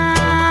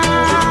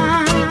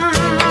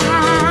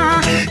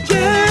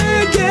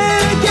 Yeah,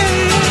 yeah, yeah,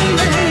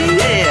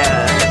 yeah.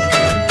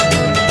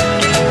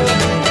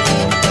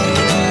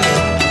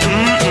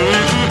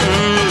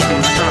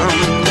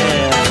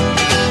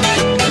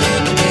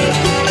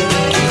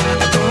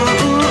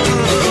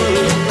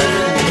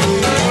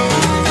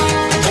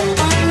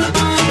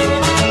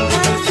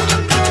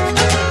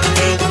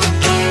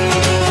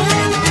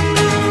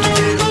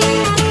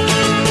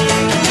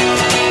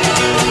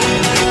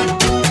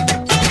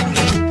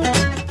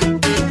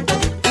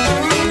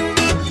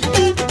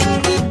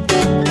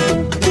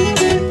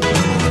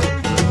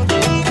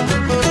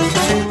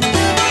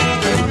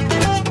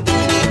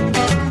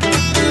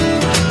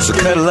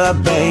 Cuddle up,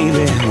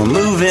 baby, we're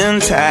moving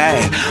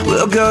tight.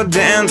 We'll go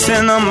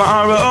dancing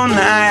tomorrow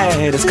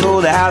night. It's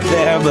cold out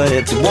there, but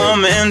it's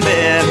warm in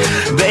bed.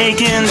 They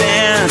can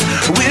dance,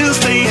 we'll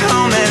stay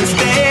home and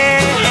stay.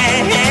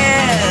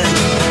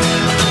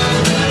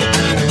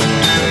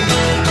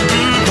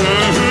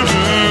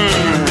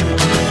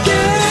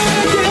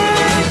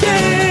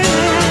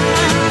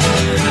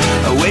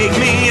 Wake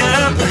me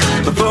up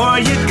before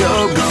you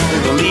go, go.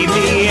 Don't leave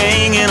me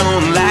hanging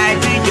on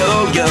like a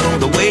yo-yo.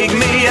 Wake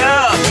me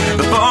up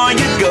before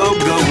you go,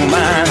 go,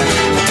 mine.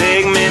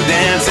 Take me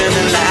dancing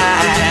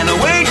tonight.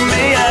 Wake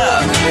me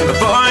up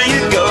before you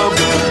go,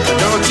 go.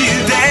 Don't you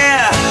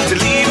dare to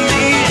leave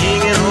me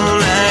hanging on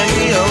like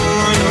a yo-yo.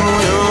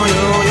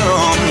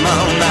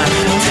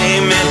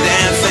 Take me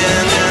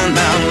dancing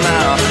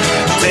now.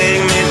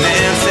 Take me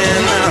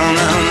dancing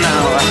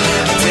now.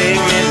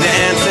 Take me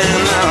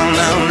dancing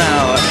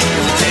now.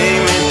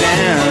 Take me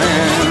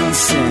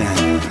dancing.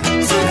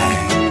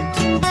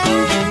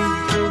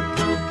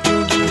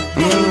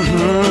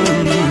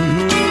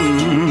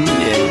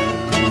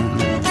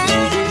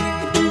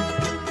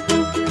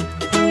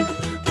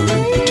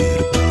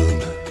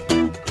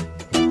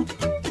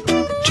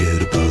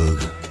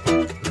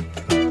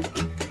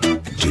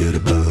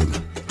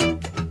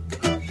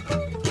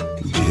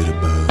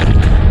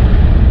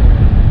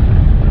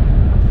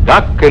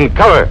 Duke in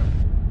color.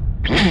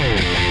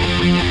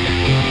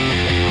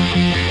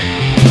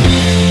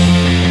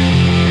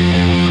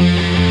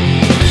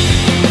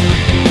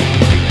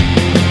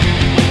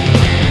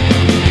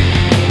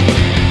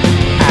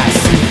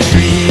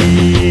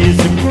 Trees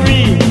of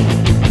green,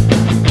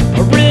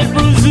 red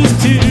roses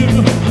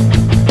too.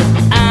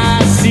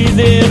 I see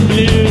them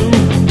blue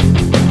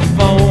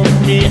for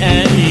me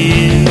and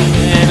you.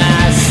 And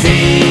I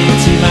say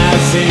to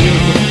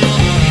myself,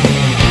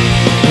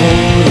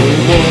 what a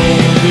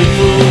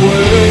wonderful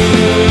world.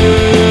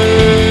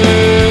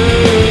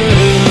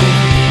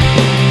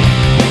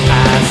 I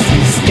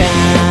see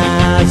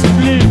skies of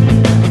blue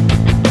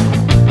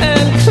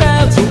and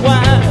clouds of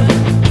white,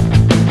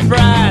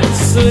 bright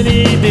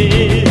sunny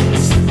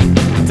days,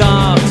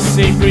 dark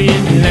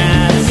sacred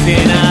nights,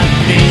 and I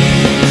think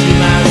to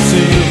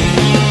myself,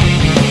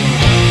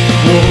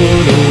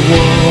 what a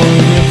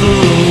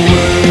wonderful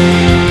world.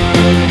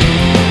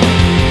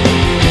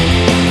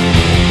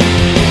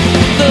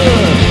 The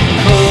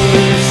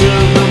colors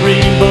of the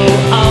rainbow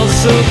are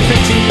so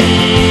pretty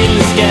in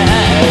the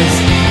skies,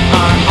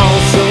 are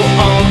also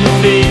on the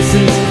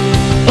faces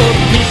of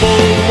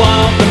people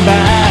walking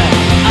by.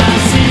 I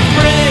see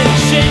friends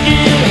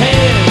shaking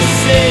hands,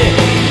 say,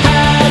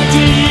 how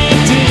do you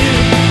do?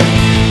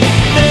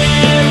 They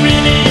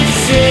really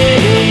say,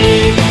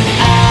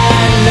 I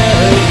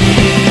love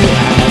you.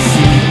 I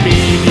see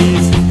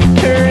babies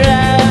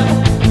cry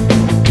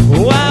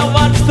while I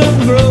watch them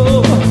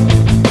grow.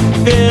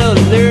 They'll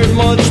learn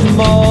much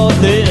more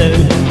than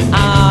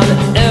I'll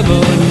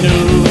ever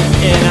know.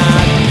 And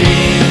I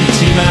think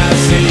to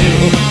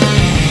myself,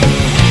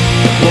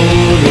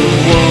 what a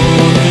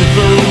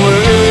wonderful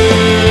world.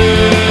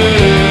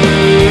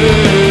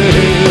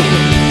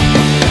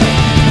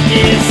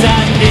 Yes, I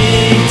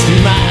think to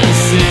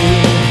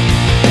myself,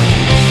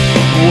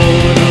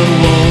 what a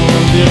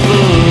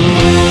wonderful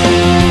world.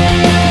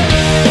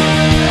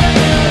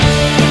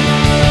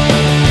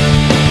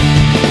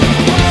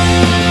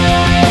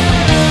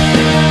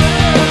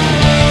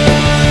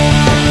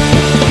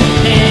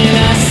 And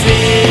I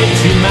say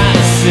to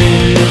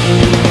myself,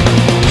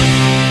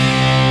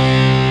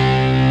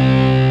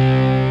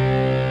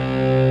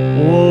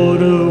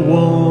 what a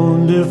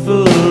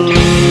wonderful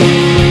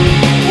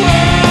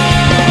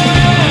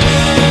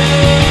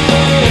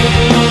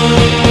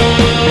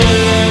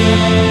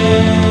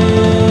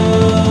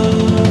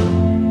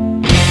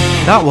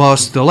That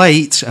was the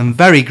late and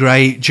very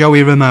great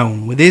Joey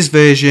Ramone with his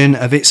version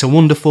of It's a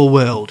Wonderful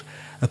World,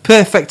 a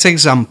perfect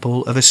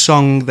example of a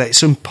song that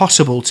it's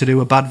impossible to do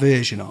a bad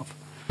version of.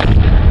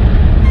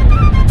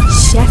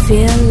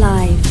 Sheffield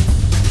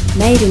Live.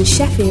 Made in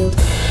Sheffield.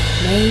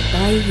 Made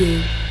by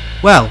you.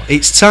 Well,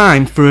 it's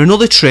time for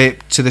another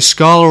trip to the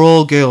Scala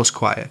All Girls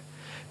Choir.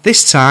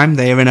 This time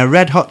they are in a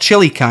Red Hot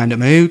Chili kind of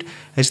mood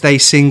as they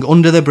sing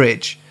Under the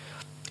Bridge.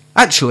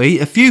 Actually,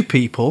 a few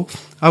people,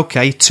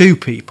 okay, 2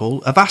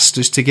 people, have asked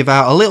us to give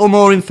out a little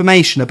more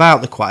information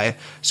about the choir,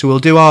 so we'll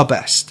do our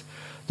best.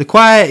 The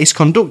choir is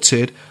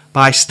conducted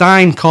by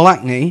Stein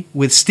Colackney,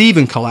 with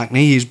Stephen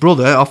Colackney, his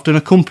brother, often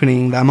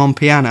accompanying them on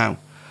piano.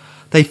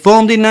 They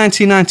formed in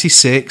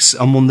 1996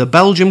 and won the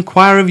Belgium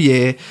Choir of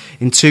Year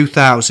in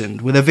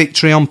 2000 with a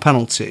victory on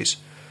penalties.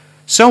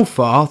 So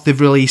far, they've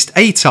released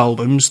 8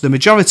 albums, the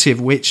majority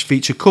of which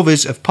feature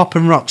covers of pop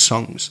and rock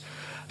songs.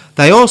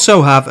 They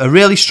also have a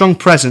really strong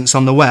presence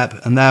on the web,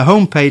 and their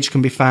homepage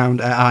can be found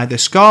at either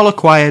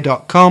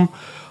scalachoir.com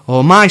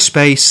or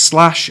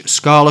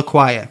MySpace/Scala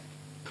Choir.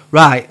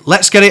 Right,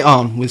 let's get it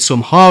on with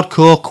some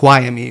hardcore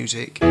choir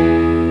music.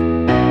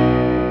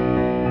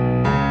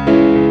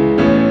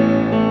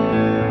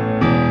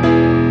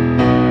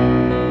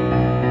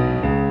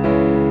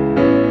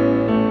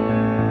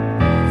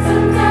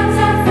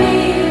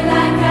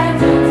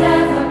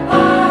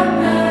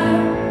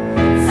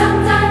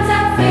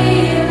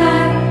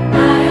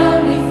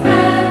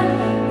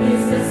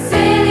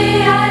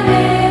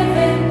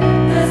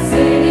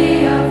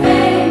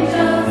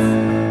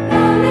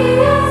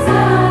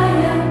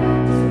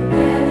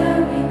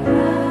 Together we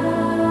cry.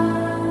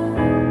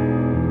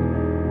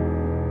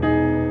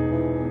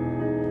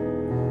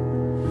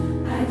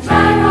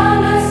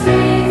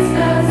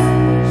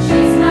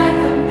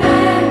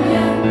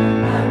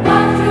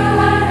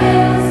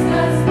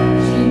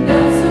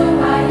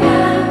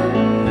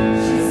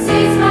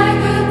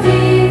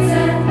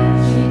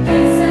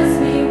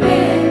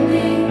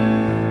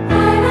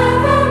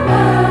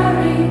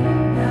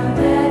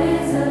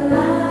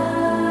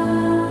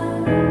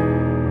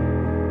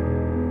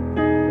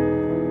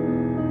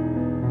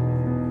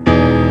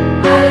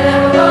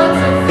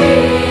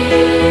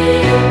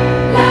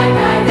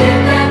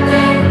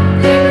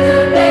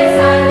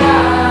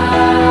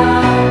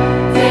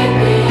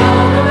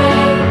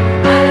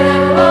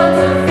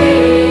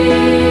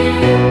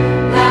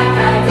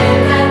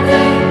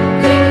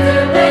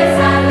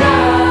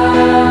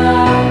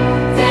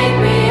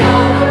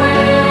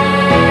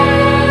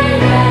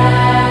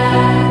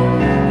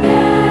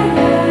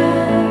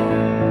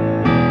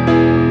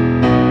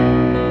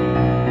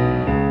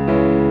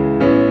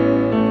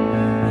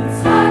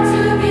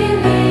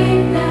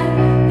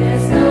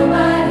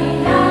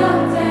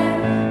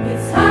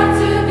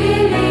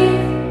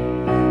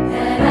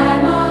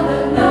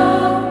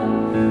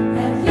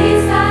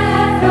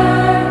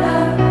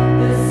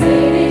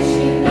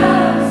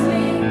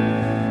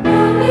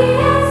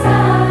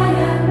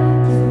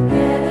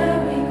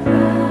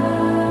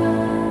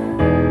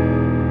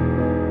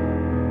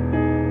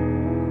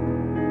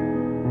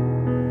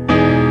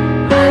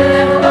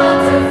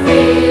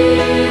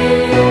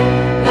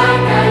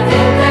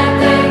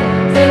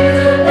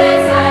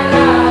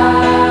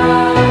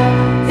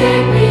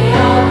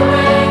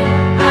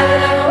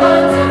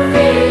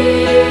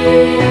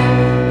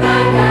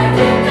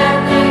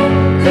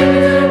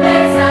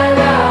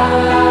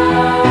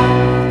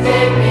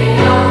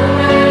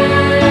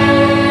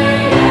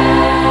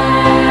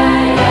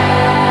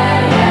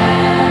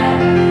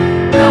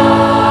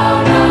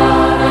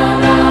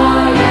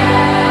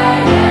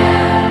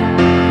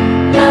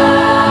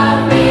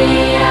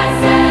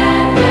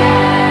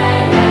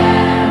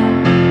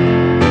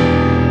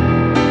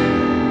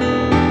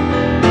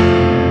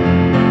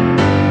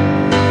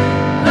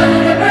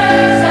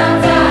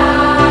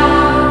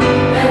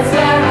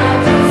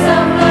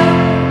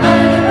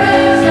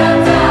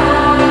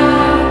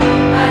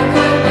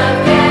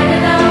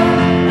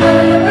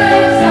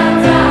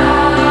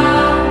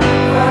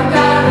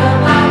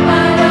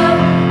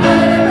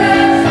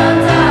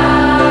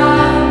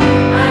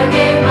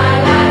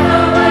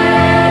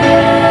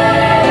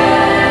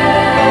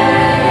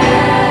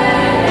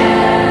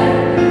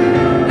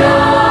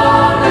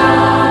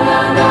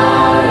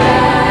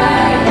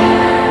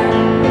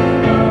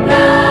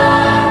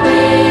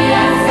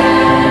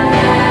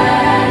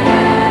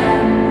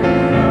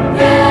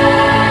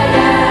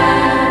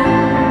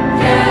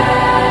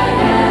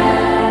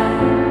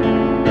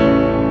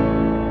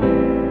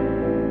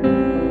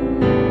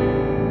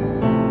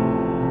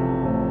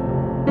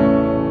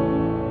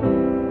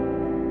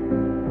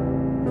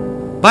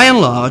 By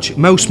and large,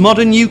 most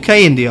modern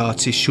UK indie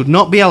artists should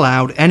not be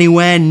allowed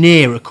anywhere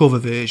near a cover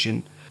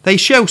version. They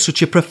show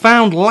such a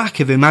profound lack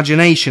of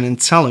imagination and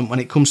talent when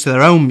it comes to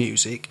their own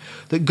music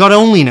that God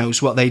only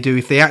knows what they do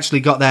if they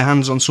actually got their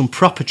hands on some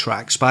proper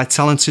tracks by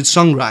talented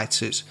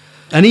songwriters.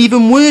 An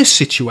even worse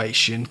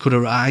situation could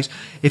arise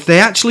if they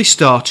actually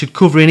started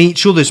covering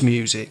each other's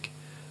music.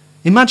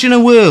 Imagine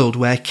a world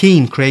where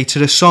Keane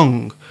created a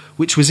song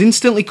which was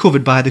instantly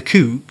covered by the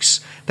Kooks,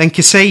 then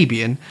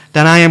Kasabian,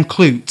 then I Am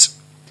Clute.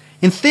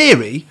 In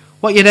theory,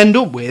 what you'd end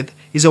up with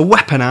is a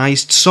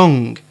weaponised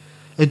song,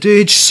 a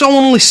dirge so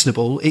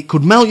unlistenable it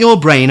could melt your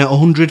brain at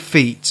 100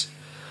 feet.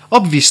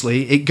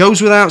 Obviously, it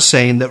goes without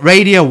saying that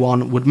Radio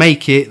 1 would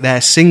make it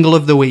their single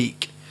of the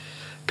week.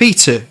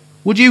 Peter,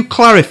 would you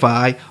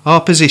clarify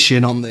our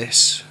position on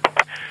this?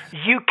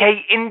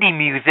 UK indie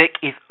music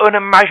is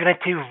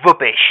unimaginative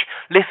rubbish,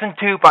 listened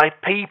to by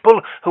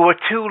people who are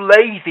too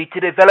lazy to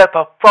develop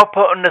a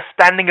proper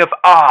understanding of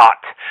art.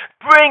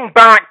 Bring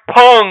back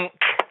punk!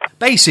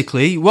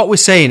 Basically, what we're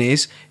saying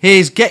is,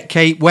 here's Get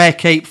Cape, Wear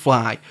Cape,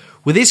 Fly,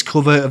 with his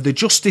cover of the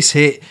Justice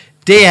hit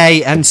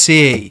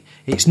DANCE.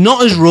 It's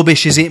not as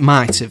rubbish as it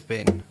might have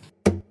been.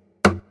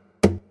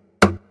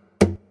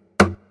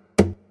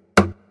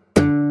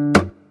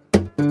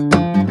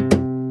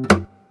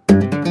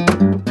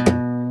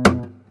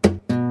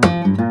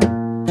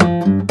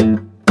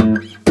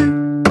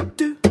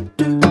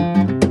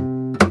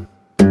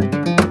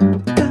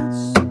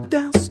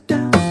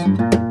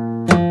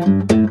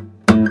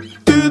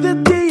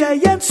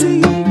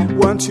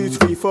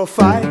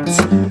 Fight.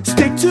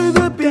 Stick to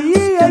the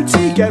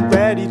BEAT, get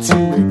ready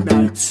to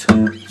ignite.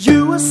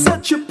 You are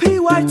such a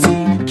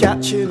PYT,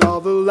 catching all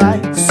the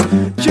lights.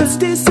 Just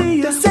to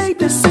see us, A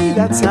to C,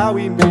 that's how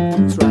we make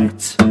things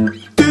right.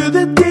 Do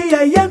the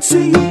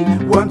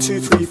DANCE, 1, 2,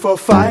 3, 4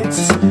 fights.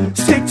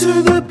 Stick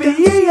to the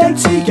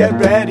BEAT, get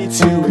ready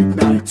to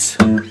ignite.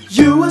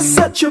 You are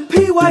such a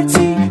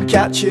PYT,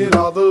 catching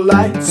all the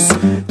lights.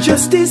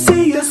 Just to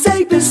see us,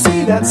 A to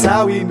C, that's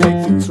how we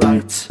make things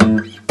right.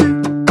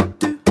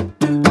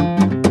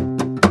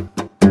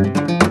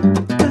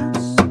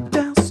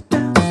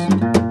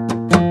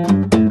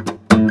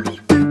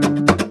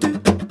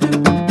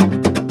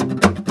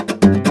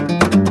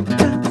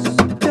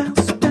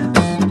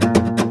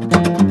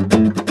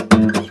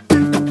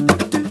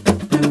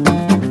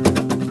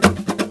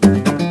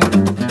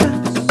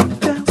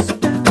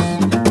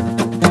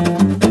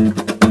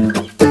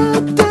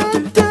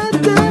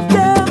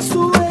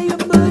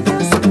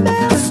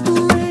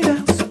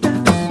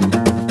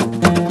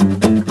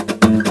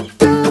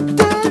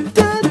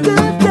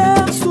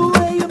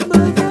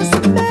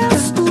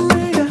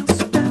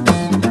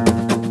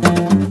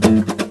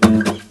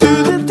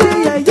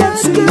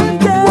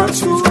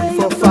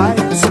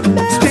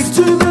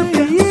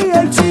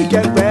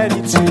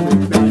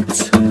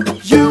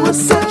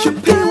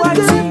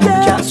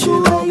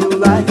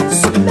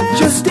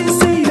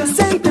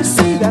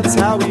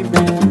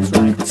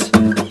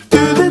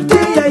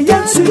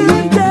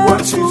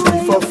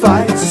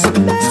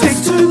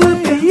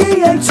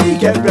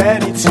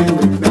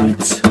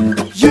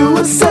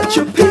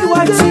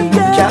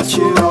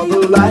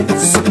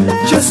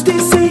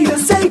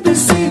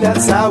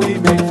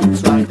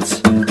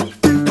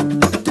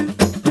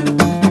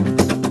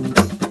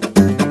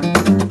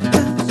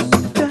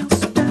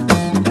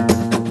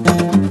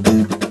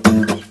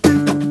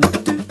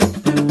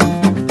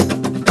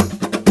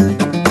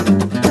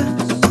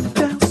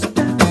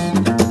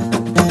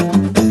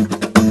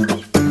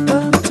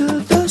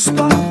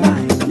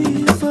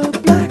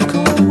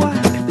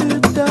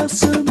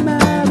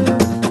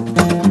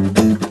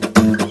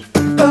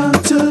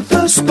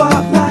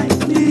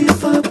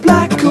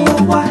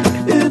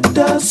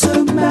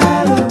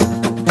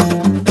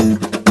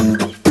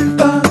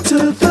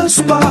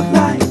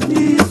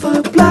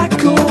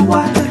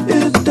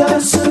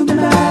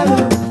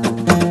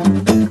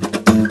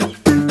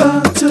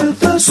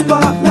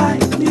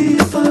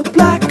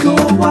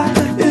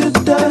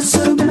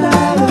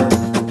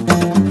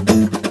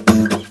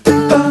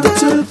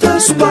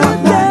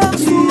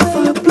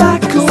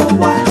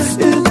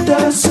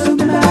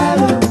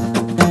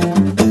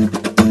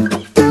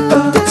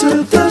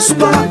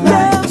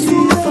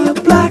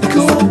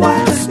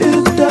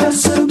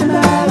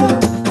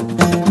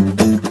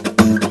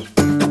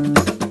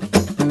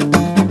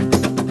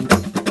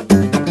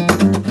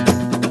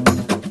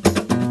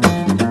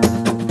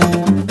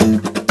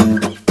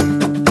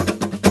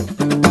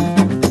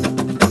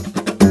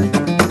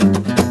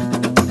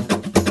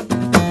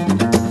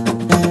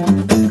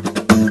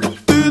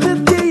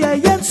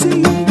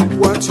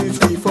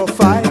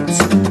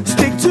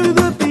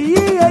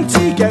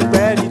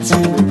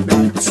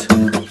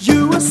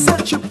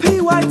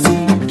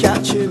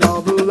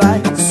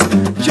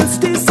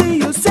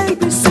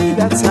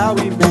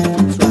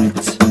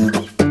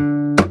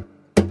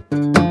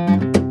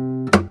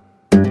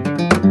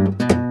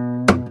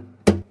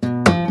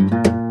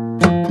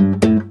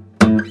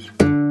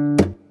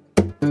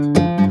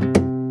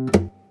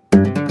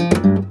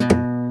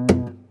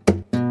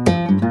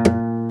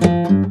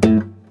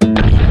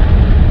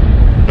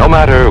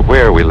 matter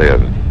where we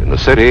live, in the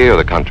city or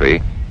the country,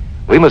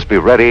 we must be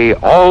ready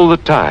all the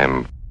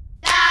time.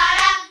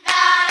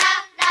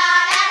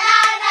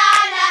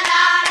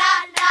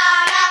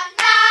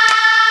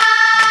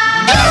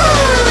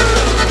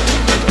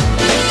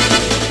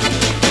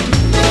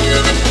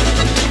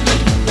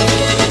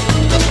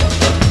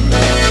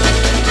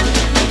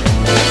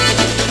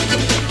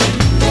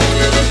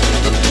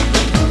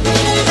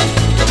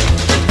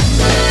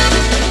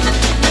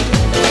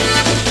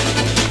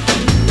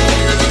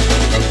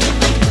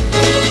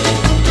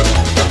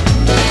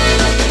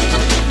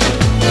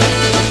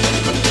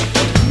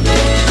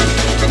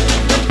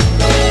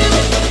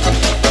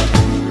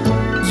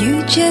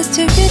 Just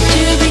too good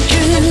to be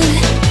true.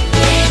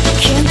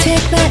 Can't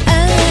take my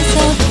eyes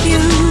off you.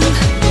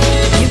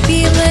 You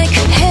feel like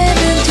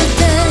heaven to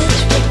touch.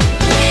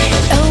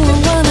 Oh, I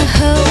wanna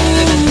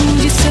hold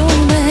you so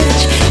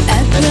much. I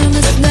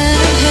promise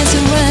love has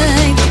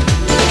arrived,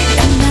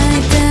 and I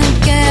don't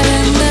get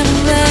another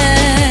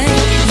right.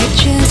 You're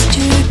just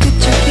too good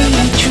to be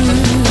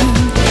true.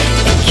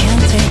 I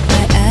can't take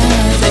my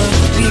eyes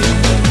off you.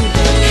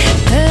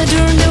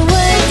 Adore the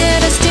way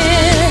that I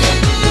stare.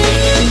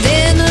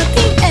 Then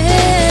nothing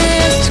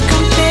else to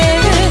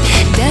compare.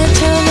 That's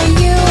all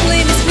you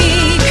let me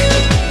speak.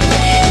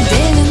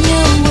 Then I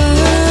know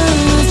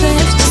words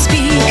left to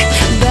speak.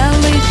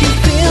 But if you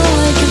feel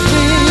like a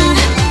fool,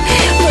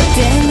 well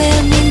then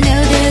let me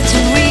know that's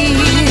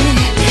real.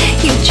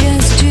 You're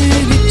just too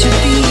good to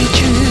be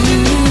true.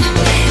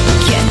 I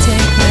can't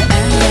take my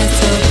eyes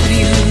off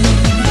you.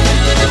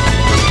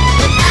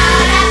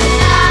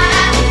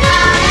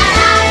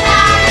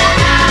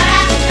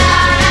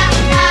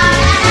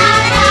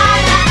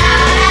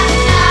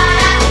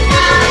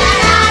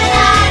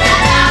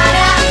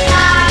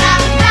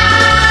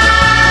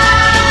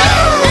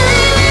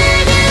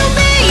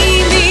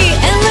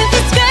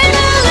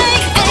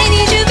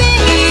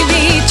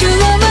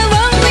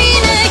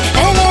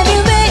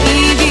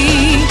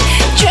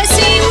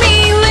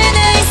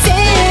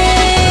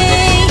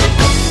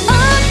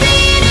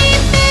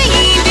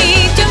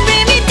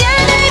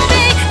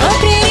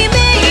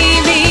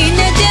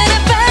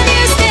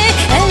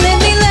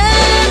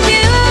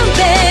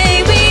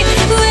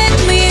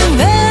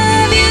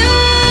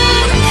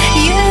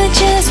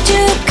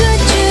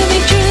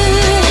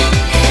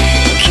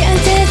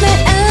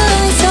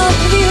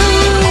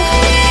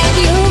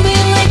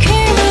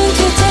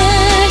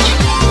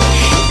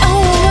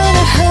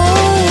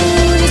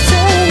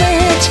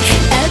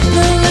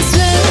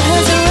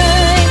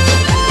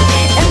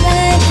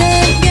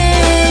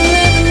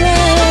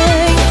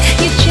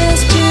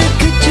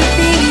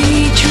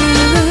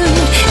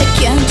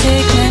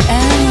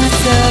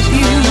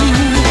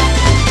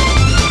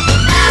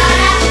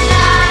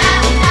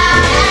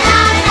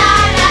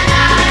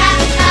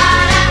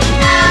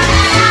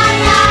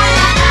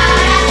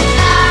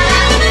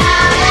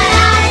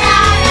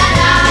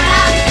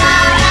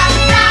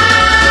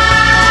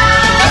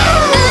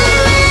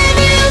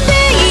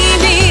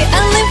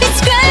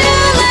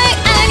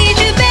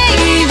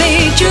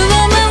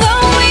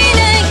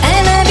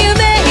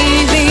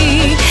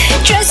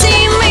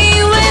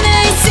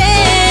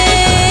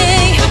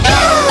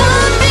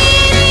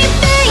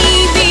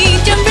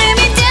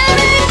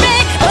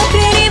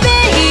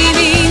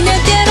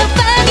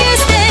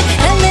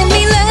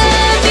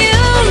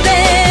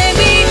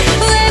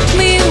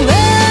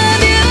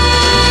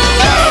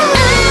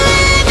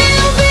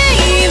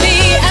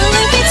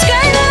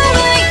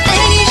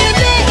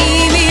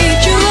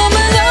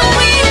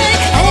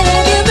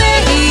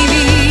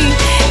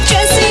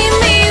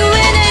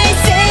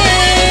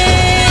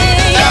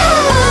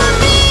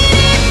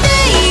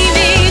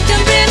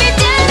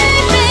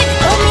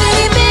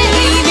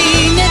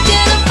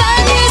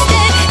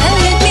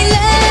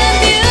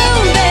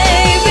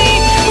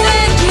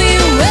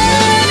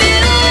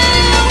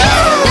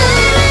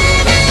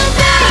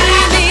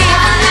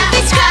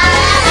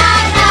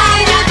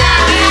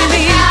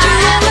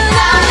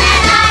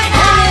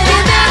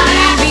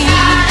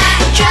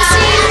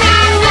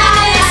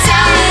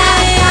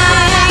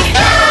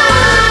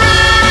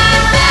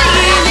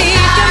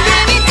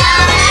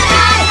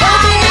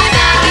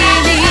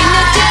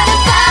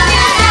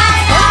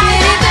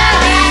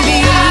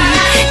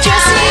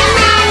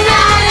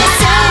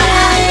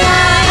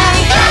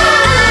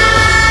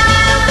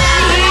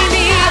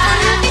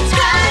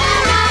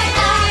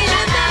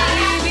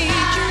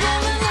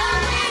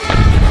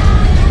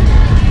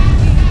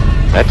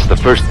 That's the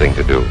first thing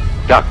to do.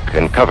 Duck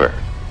and cover.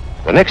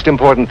 The next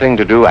important thing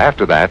to do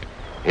after that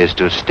is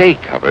to stay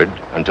covered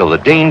until the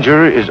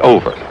danger is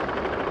over.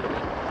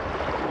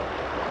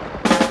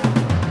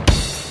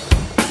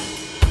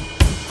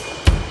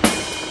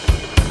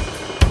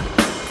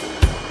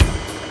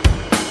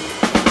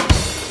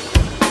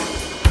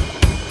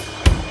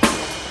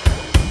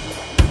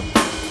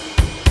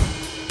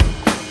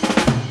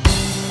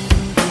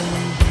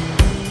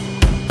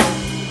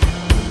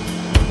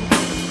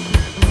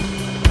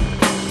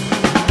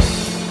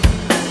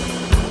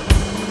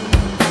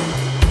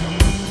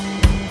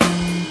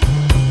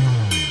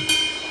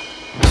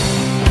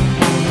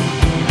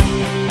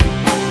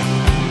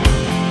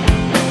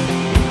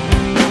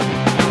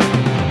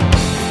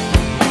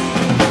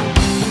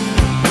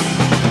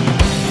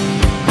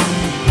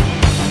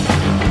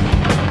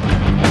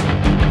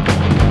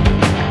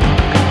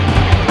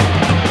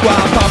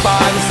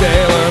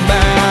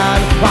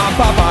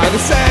 the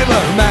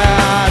Sailor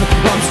Man.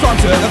 I'm strong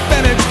to the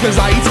finish, cause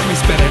I eat me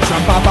spinach. I'm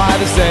Popeye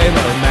the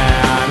Sailor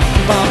Man.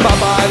 I'm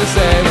Popeye the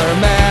Sailor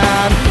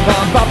Man.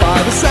 I'm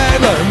Popeye the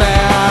Sailor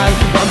Man.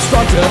 I'm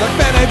strong to the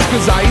finish,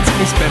 cause I eat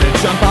me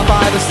spinach. I'm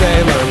Popeye the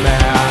Sailor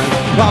Man.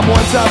 I'm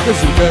one tough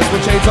bazookas,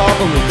 which hates all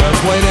the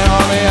Lucas, waiting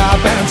on the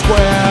band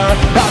square.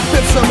 I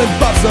fits them and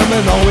buffs them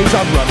and always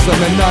outrunts them,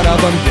 and none of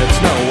them gets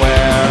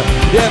nowhere.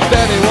 If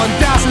anyone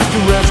dashes to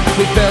risk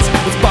with this,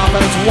 it's Pop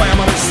and it's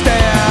wham on a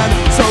stand.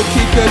 So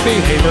keep good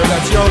behavior,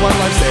 that's your one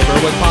lifesaver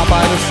with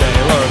Popeye the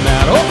Sailor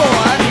Man. Oh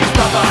boy! He's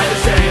Popeye the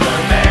Sailor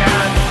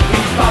Man.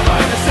 He's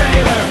Popeye the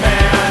Sailor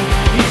Man.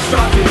 He's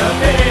strong to the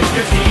finish,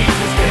 cause he eats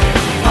his spinach.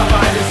 He's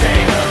Popeye the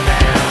Sailor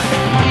Man.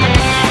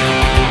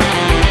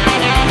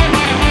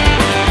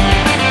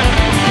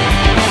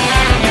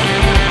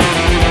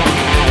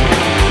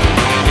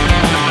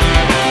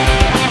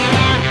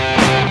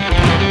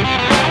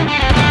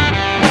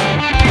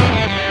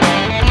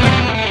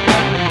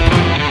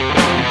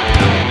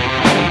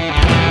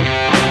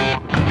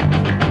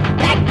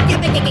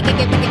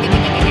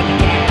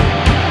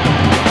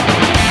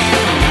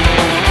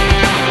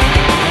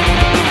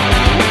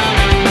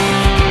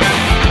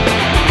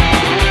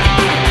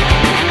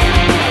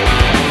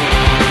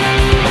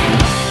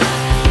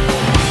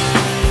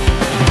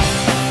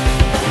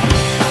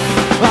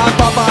 I'm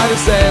Popeye the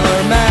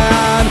Sailor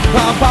Man.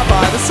 I'm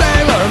Popeye the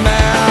Sailor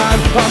Man.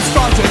 I'm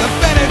strong to the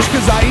finish,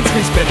 cause I eat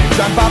me spinach.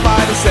 I'm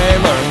Popeye the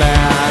Sailor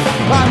Man.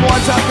 I'm one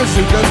tough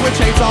bazookas, which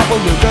hates all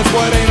Lucas,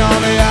 waiting on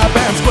the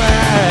band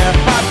square.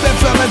 I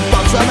flips them and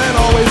bumps them and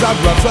always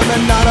outrunts them,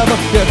 and none of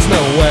them gets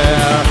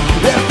nowhere.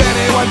 If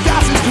anyone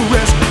dashes to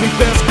risk me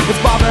this,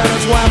 it's Bob and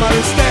it's wham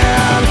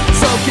understand.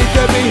 So keep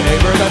good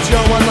behavior, that's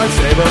your one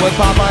lifesaver with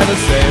Popeye the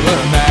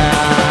Sailor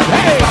Man.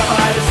 Hey!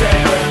 Popeye the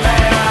Sailor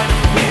Man.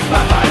 He's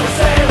Popeye the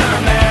Sailor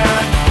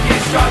Man.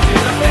 He's strong to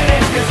the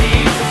finish, cause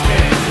he eats his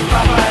spinach. He's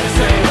Popeye the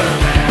Sailor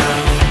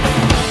Man.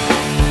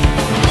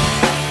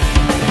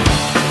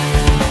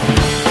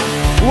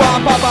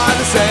 I'm Popeye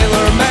the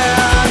Sailor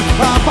Man.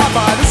 I'm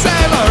Popeye the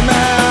Sailor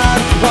Man.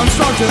 I'm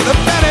strong to the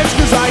finish,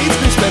 cause I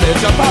eat me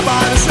spinach. I'm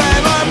Popeye the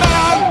Sailor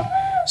Man.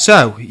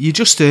 So, you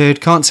just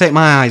heard Can't Take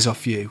My Eyes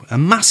Off You, a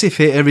massive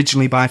hit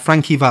originally by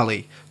Frankie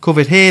Valli,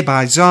 covered here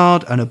by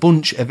Zard and a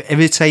bunch of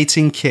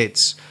irritating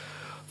kids.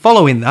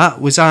 Following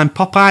that was I'm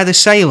Popeye the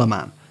Sailor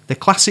Man, the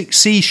classic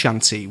sea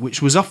shanty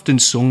which was often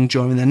sung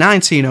during the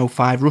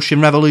 1905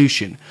 Russian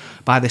Revolution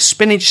by the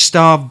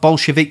spinach-starved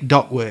Bolshevik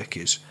dock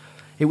workers.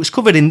 It was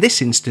covered in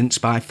this instance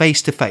by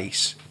Face to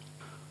Face.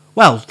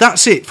 Well,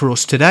 that's it for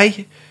us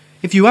today.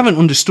 If you haven't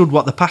understood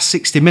what the past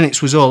 60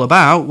 minutes was all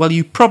about, well,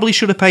 you probably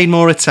should have paid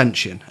more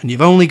attention, and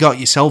you've only got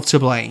yourself to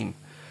blame.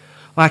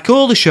 Like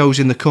all the shows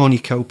in the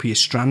Cornucopia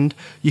strand,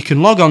 you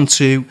can log on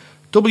to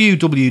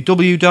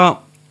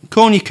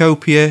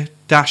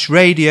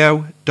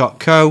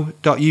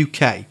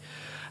www.cornucopia-radio.co.uk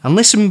and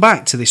listen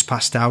back to this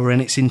past hour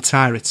in its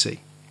entirety,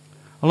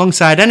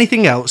 alongside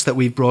anything else that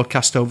we've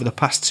broadcast over the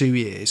past 2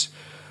 years.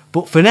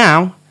 But for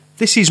now,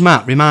 this is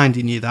Matt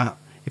reminding you that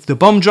if the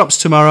bomb drops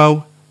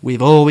tomorrow,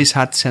 we've always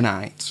had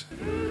tonight.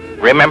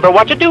 Remember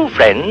what to do,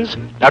 friends.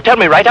 Now tell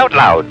me right out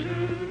loud.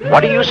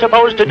 What are you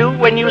supposed to do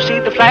when you see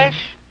the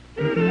flash?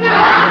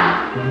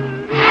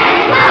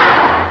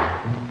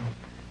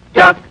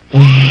 Duck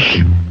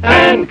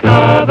and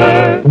cover.